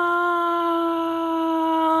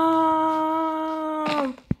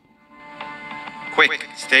 Quick,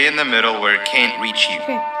 stay in the middle where it can't reach you.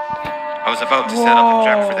 Okay. I was about to set up a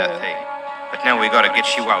trap for that thing, but now we gotta get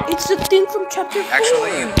you out. It's the thing from chapter 4.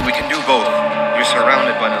 Actually, we can do both. You're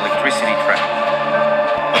surrounded by an electricity trap,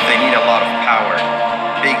 but they need a lot of power.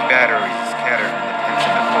 Big batteries scattered in the pits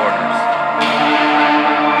in the corners.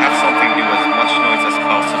 Have something do as much noise as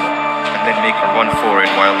possible, and then make her run for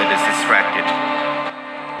it while it is distracted.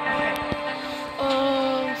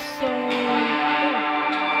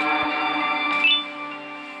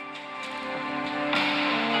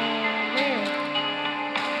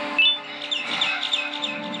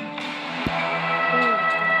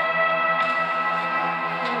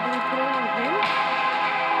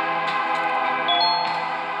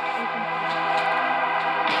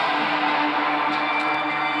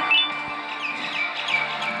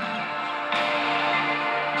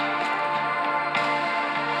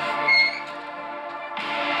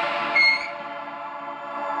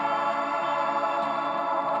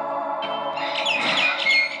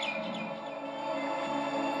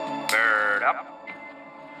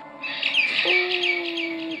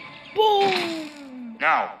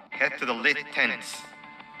 Now, head to the lit tents.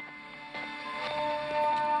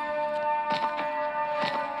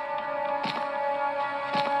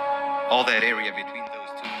 All that area between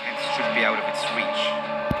those two tents should be out of its reach.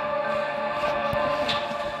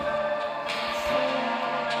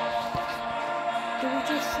 Do we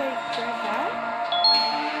just say grab that?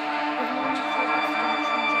 Or do we say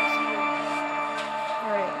distraction just here?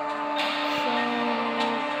 Alright.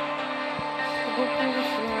 So go through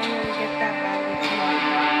this line and get that battery from our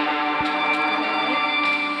back.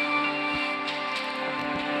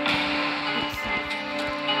 Let's see.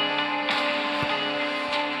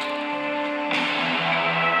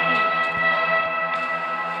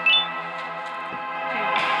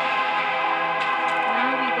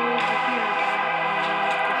 Now we go over here.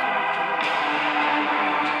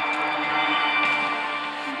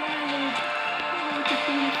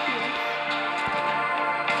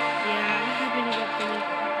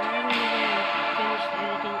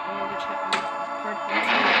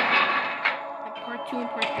 Part 2 and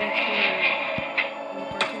part 3 for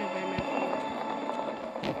Garten of Banban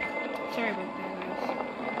 4. Sorry about that, guys.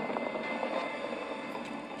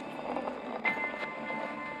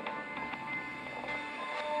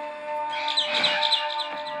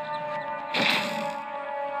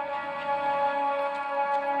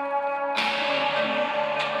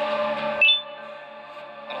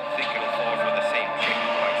 I don't think it'll fall for the same trick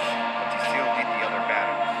twice, but you still need the other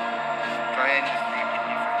battery. Try and distribute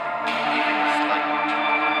differently, even slightly.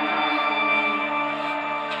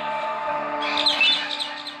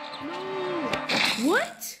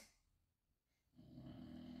 What?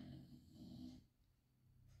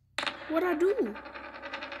 What'd I do?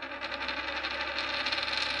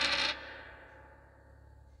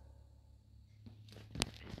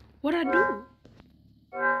 What'd I do?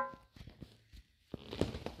 I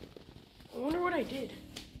wonder what I did.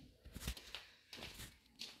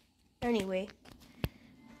 Anyway.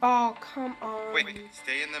 Oh, come on. Quick,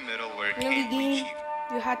 stay in the middle where it Really, can't reach game?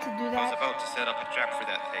 you. You had to do I was that? about to set up a trap for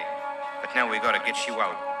that thing, but now we gotta get you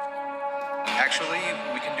out. Actually,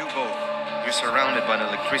 we can do both. You're surrounded by an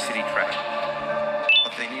electricity trap,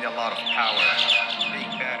 but they need a lot of power. Big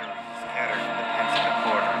batteries scattered in the tents and the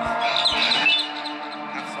corners.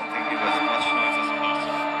 Have something do as much noise as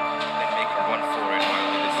possible, then make a run for it while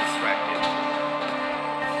it is distracted.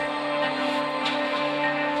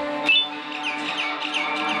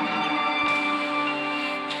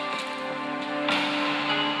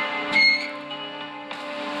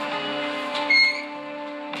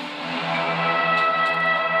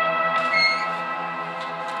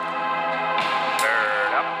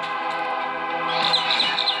 Bird up.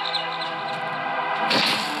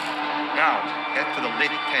 Now, head to the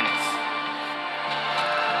lit tents.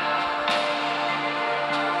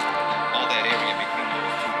 All that area between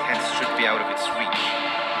those two tents should be out of its reach.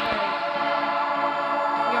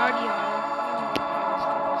 Yada yada.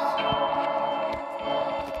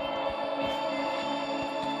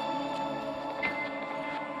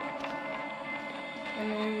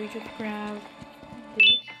 And then we just grab this.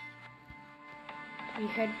 We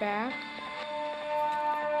head back.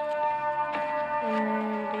 And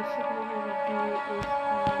then basically what we do is we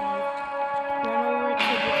run over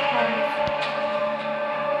to this part.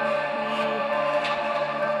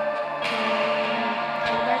 We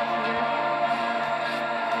go back here.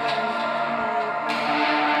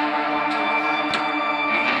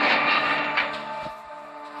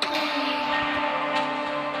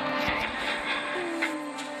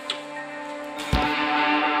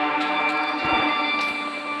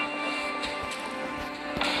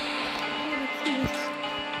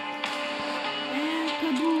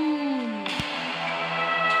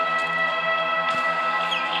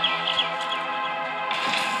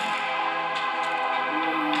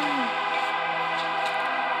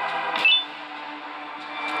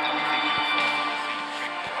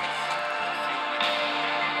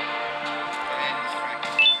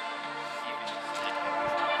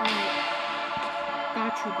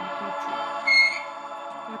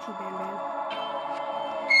 Got you, Banban.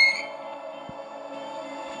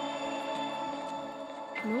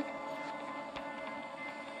 Nope.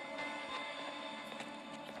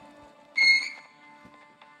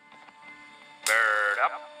 Bird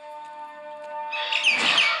up.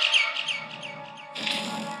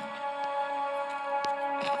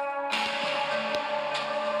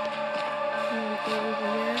 And go over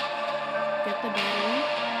here, get the battery.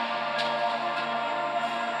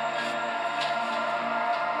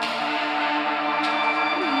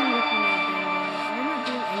 What are you looking at, Banban? You're not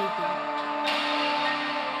doing anything.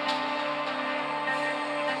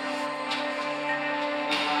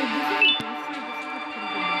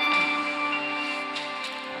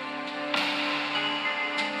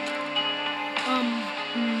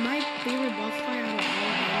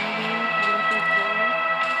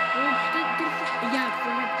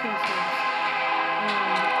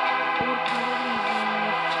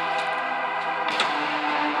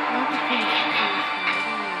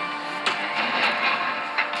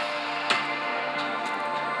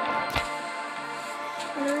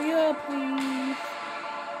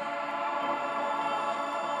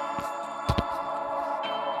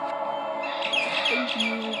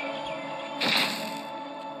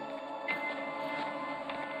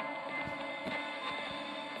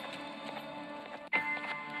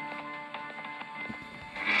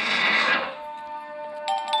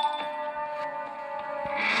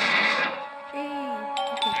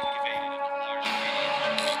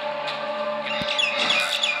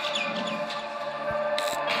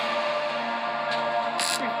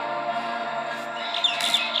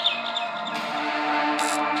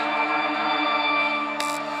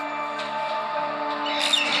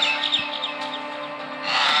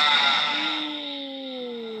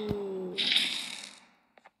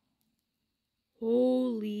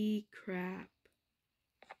 Holy crap.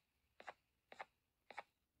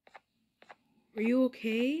 Are you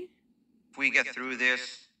okay? If we get through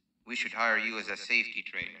this, we should hire you as a safety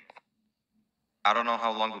trainer. I don't know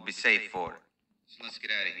how long we'll be safe for, so let's get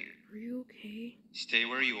out of here. Are you okay? Stay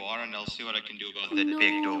where you are and I'll see what I can do about that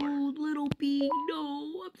big door. No, little bee,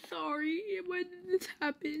 no, I'm sorry. Why did this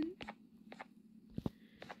happen?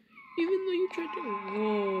 Even though you tried to...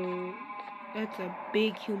 Whoa. That's a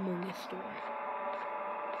big, humongous door.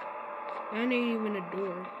 That ain't even a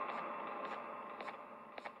door.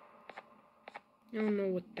 I don't know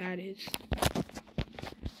what that is.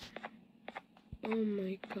 Oh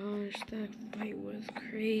my gosh, that fight was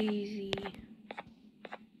crazy.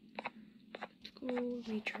 Let's go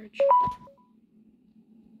recharge.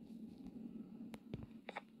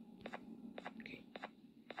 Okay.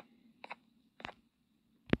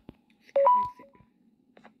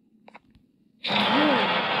 No.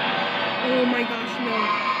 Oh my gosh, no.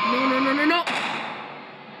 No, no, no, no, no.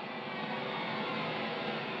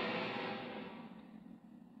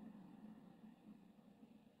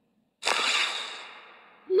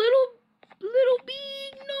 Little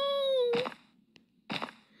Beak, no.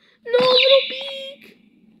 No, Little Beak.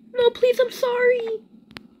 No, please, I'm sorry.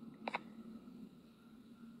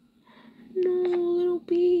 No, Little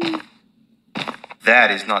Beak.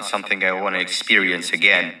 That is not something I want to experience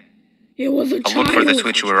again. It was a I'll child. look for the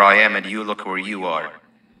switch where I am and you look where you are.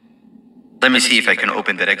 Let me see if I can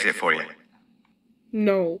open that exit for you.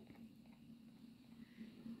 No.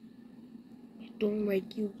 I don't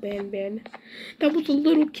like you, Banban. That was a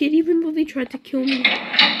little kid, even though they tried to kill me.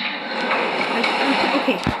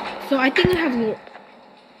 Okay, so I think I have lore.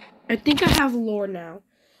 I think I have lore now.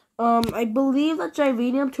 I believe that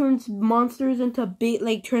Givanium turns monsters into big,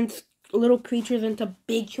 like, turns little creatures into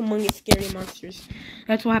big, humongous, scary monsters.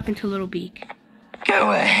 That's what happened to Little Beak.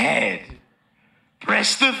 Go ahead.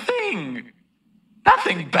 Press the thing.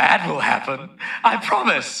 Nothing bad will happen. I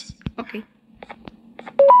promise. Okay.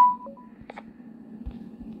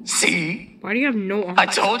 See? Why do you have no arms? I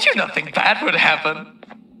told you nothing bad would happen.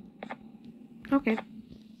 Okay.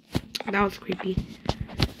 That was creepy.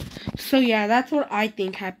 So yeah, that's what I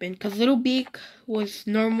think happened. Because Little Beak was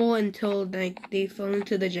normal until like they fell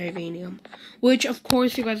into the Givanium. Which of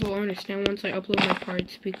course you guys will understand once I upload my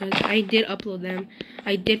parts. Because I did upload them.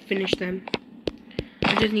 I did finish them.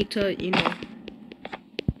 I just need to, you know,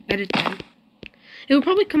 edit them. It will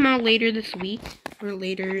probably come out later this week. Or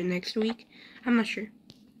later next week. I'm not sure.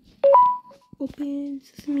 Open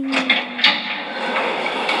sesame.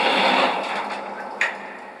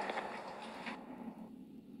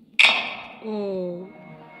 Oh.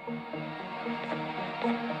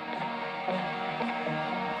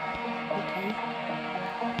 Okay.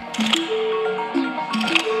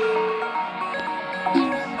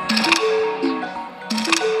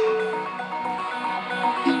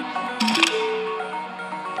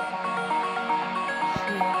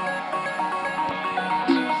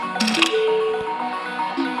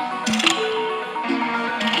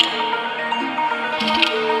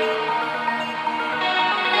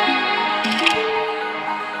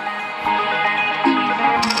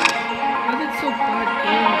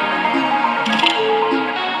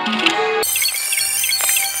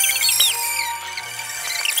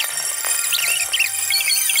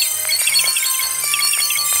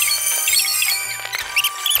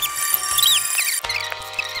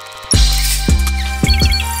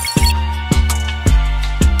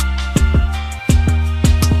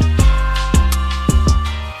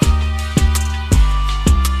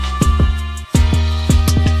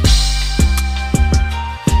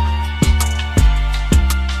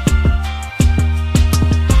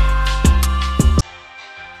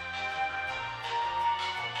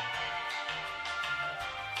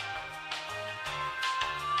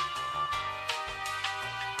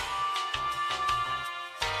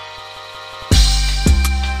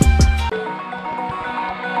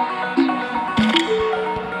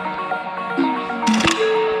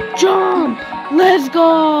 Jump! Let's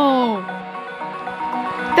go!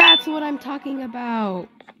 That's what I'm talking about.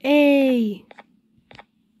 Hey.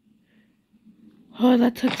 Oh,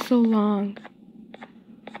 that took so long.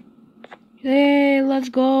 Hey, let's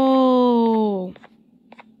go.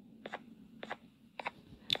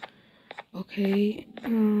 Okay.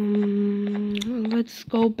 Let's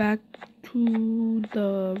go back to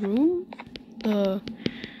the room.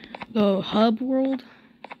 The hub world.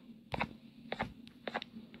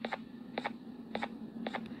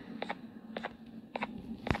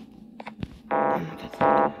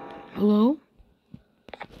 Hello?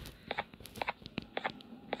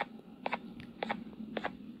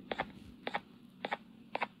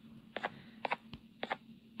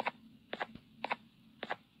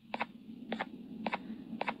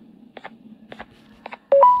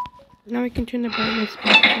 Now we can turn the brightness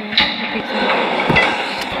back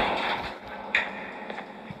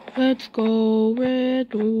to let's go, red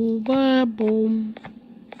boom.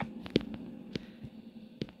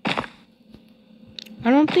 I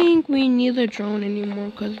don't think we need the drone anymore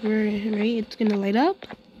because we're right. It's gonna light up.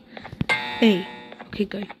 Hey, okay,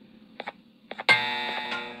 good.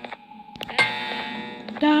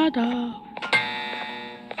 Da.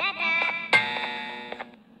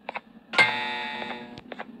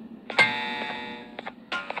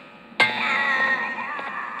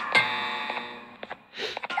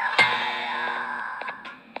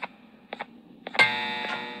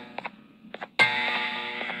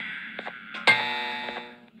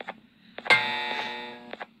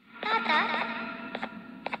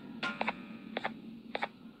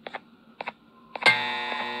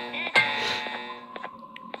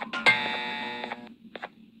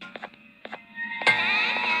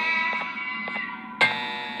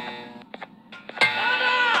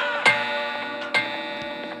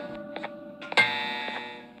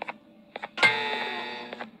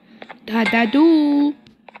 Da-da-do.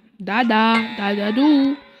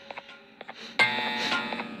 Da-da-da-da-do.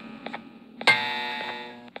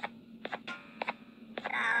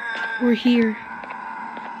 We're here.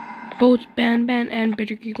 Both Banban and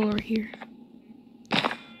Bitter Giggle are here.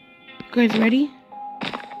 You guys ready?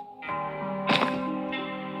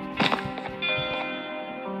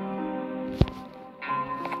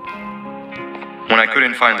 When I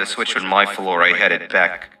couldn't find the switch on my floor, I headed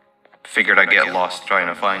back. Figured I'd get lost trying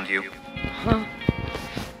to find you. Huh?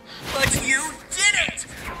 But you did it!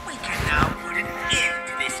 We can now put an end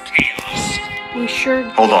to this chaos. We sure.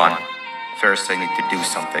 Hold on. First, I need to do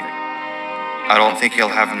something. I don't think he'll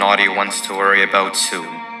have naughty ones to worry about soon.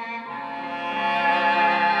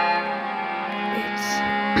 It's.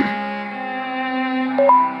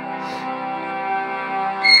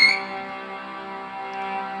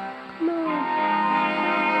 Come on.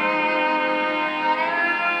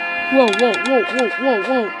 Whoa.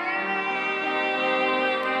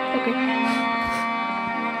 Okay.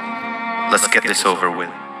 Let's get this over with.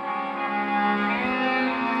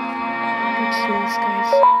 Let's do this,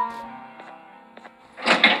 guys.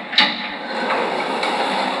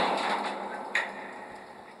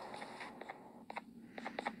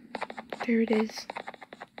 There it is.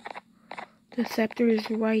 The scepter is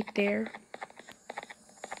right there.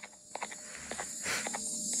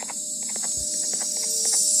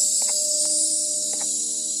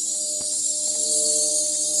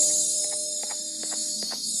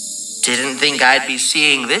 Didn't think I'd be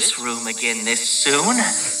seeing this room again this soon.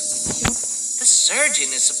 The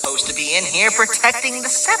surgeon is supposed to be in here protecting the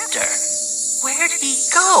scepter. Where'd he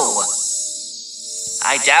go?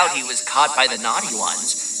 I doubt he was caught by the naughty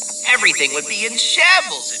ones. Everything would be in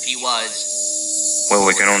shambles if he was. Well,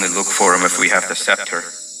 we can only look for him if we have the scepter.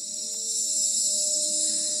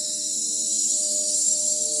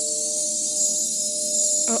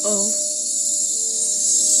 Uh-oh.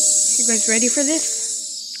 You guys ready for this?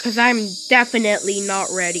 Because I'm definitely not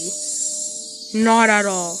ready. Not at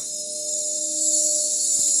all.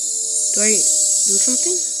 Do I do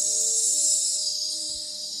something?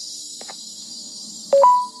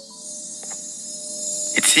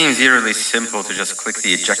 It seems eerily simple to just click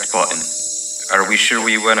the eject button. Are we sure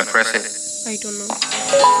we want to press it? I don't know.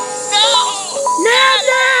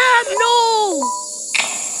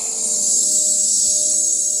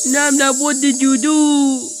 No! Nam, what did you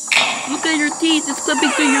do? Look at your teeth, it's clipping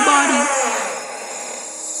through your body.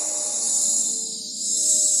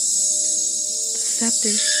 The scepter.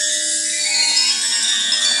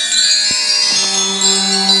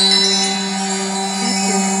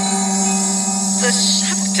 The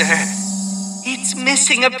scepter. It's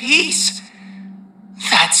missing a piece.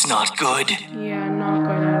 That's not good. Yeah, not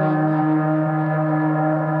good at all.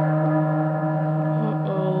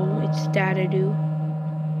 Uh-oh, it's Dadadoo.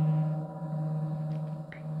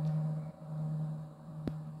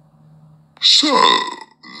 So,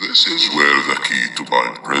 this is where the key to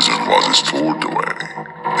my prison was stored away.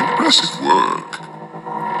 Impressive work.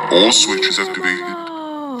 All switches activated,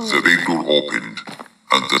 the big door opened,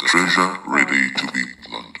 and the treasure ready to be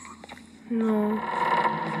plundered. No.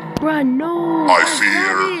 Bruh, no. I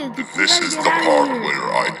fear this is the part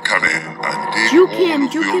where I come in and dig Juke all him,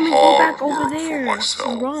 of juke your him, and go hard back over work there. for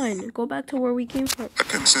myself. Run. Go back to where we came from. I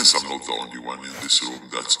can sense I'm not the only one in this room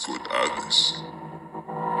that's good at this.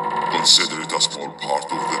 Consider it a small part of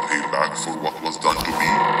the payback for what was done to me.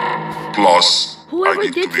 Plus, Whoever I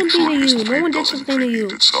need did to make something sure to you, history no one did doesn't something to you.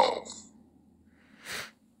 repeat itself.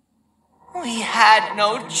 We had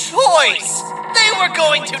no choice. They were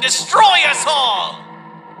going to destroy us all.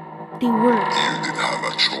 They were. You did have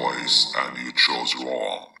a choice, and you chose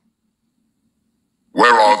wrong.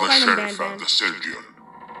 Where are the Find him, sheriff Banban. and the surgeon?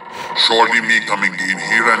 Surely me coming in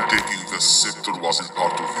here and taking the scepter wasn't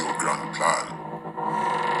part of your grand plan.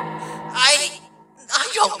 I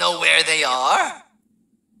don't know where they are.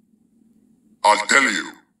 I'll tell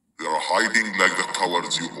you, they're hiding like the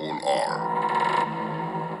cowards you all are.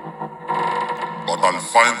 But I'll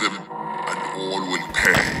find them, and all will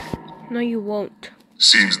pay. No, you won't.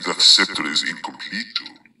 Seems the scepter is incomplete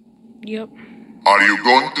too. Yep. Are you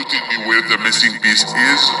going to tell me where the missing piece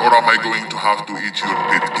is, or am I going to have to eat your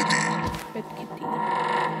pet kitty? Pet kitty.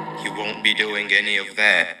 You won't be doing any of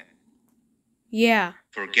that. Yeah.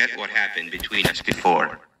 Forget what happened between us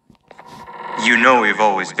before. You know you've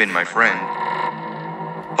always been my friend.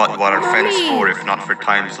 But what are friends Mommy. for if not for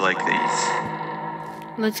times like these?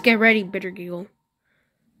 Let's get ready, Bitter Giggle.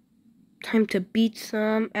 Time to beat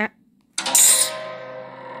some at.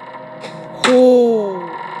 Oh!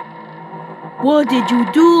 What did you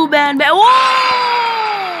do, Banban?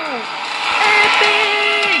 Whoa!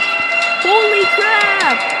 Epic! Holy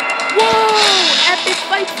crap! Whoa! Epic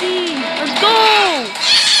fight scene! Let's go!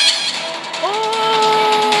 Oh!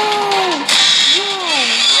 Whoa!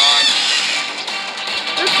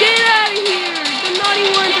 Let's get out of here! The naughty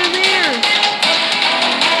ones are there!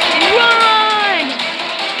 Run!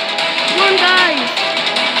 Run, guys!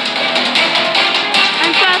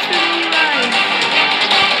 I'm faster than you guys!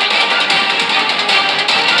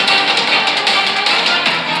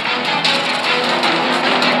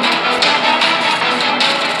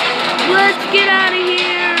 Let's get out of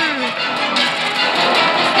here!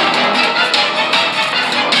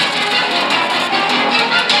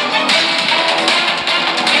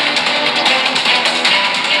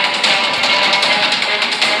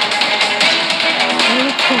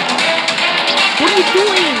 What are you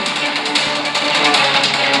doing?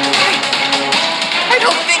 I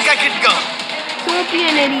don't think I could go. Don't be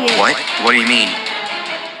an idiot. What? What do you mean?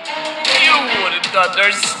 You wouldn't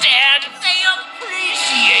understand. They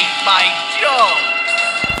appreciate my jokes.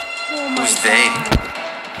 Oh my Who's they?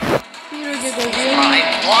 God. Peter Giggle, My really?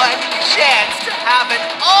 one chance to have an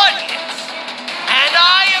audience. And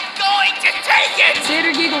I am going to take it. Peter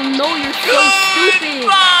Giggle, no, you're so stupid.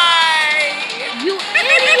 Goodbye. You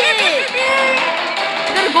idiot!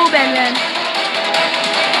 You gotta go, Banban.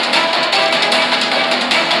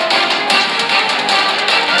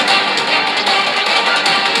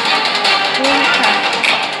 Holy crap.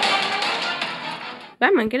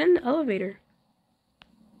 Banban, get in the elevator.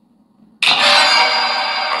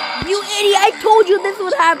 You idiot! I told you this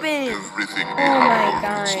would happen! Everything we Oh my have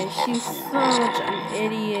gosh, done you're so hard such for an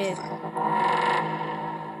idiot.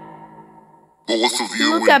 Both of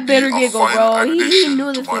you Look will at be Bitter a Giggle, fine bro. He addition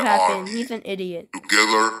knew to this my would happen. army. He's an idiot.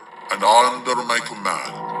 Together and under my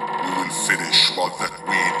command, we will finish what the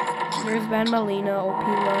Queen There's couldn't. Banbalina,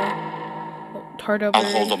 Opila, Tarda. I'll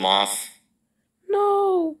hold them off.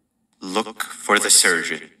 No! Look for the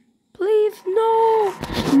surgeon. Please, no!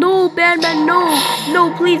 No, Banban, no!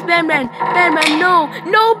 No, please, Banban! Banban, no!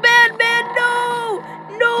 No, Banban, no!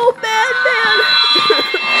 No, Banban!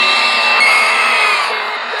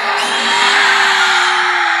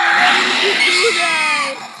 Why did you do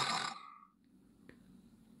that?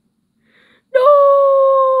 No!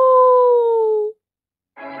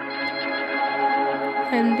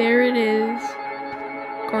 And there it is.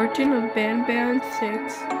 Garten of Banban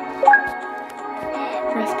 6.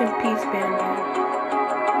 Rest in peace, Banban.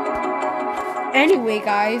 Anyway,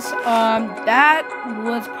 guys, that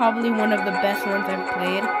was probably one of the best ones I've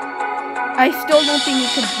played. I still don't think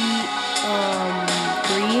it could beat,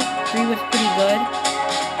 3. 3 was pretty good.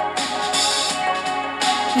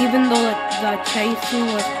 Even though the chasing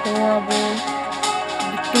was horrible,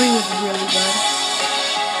 3 was really good.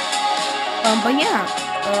 But yeah,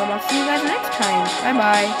 I'll see you guys next time.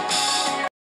 Bye-bye.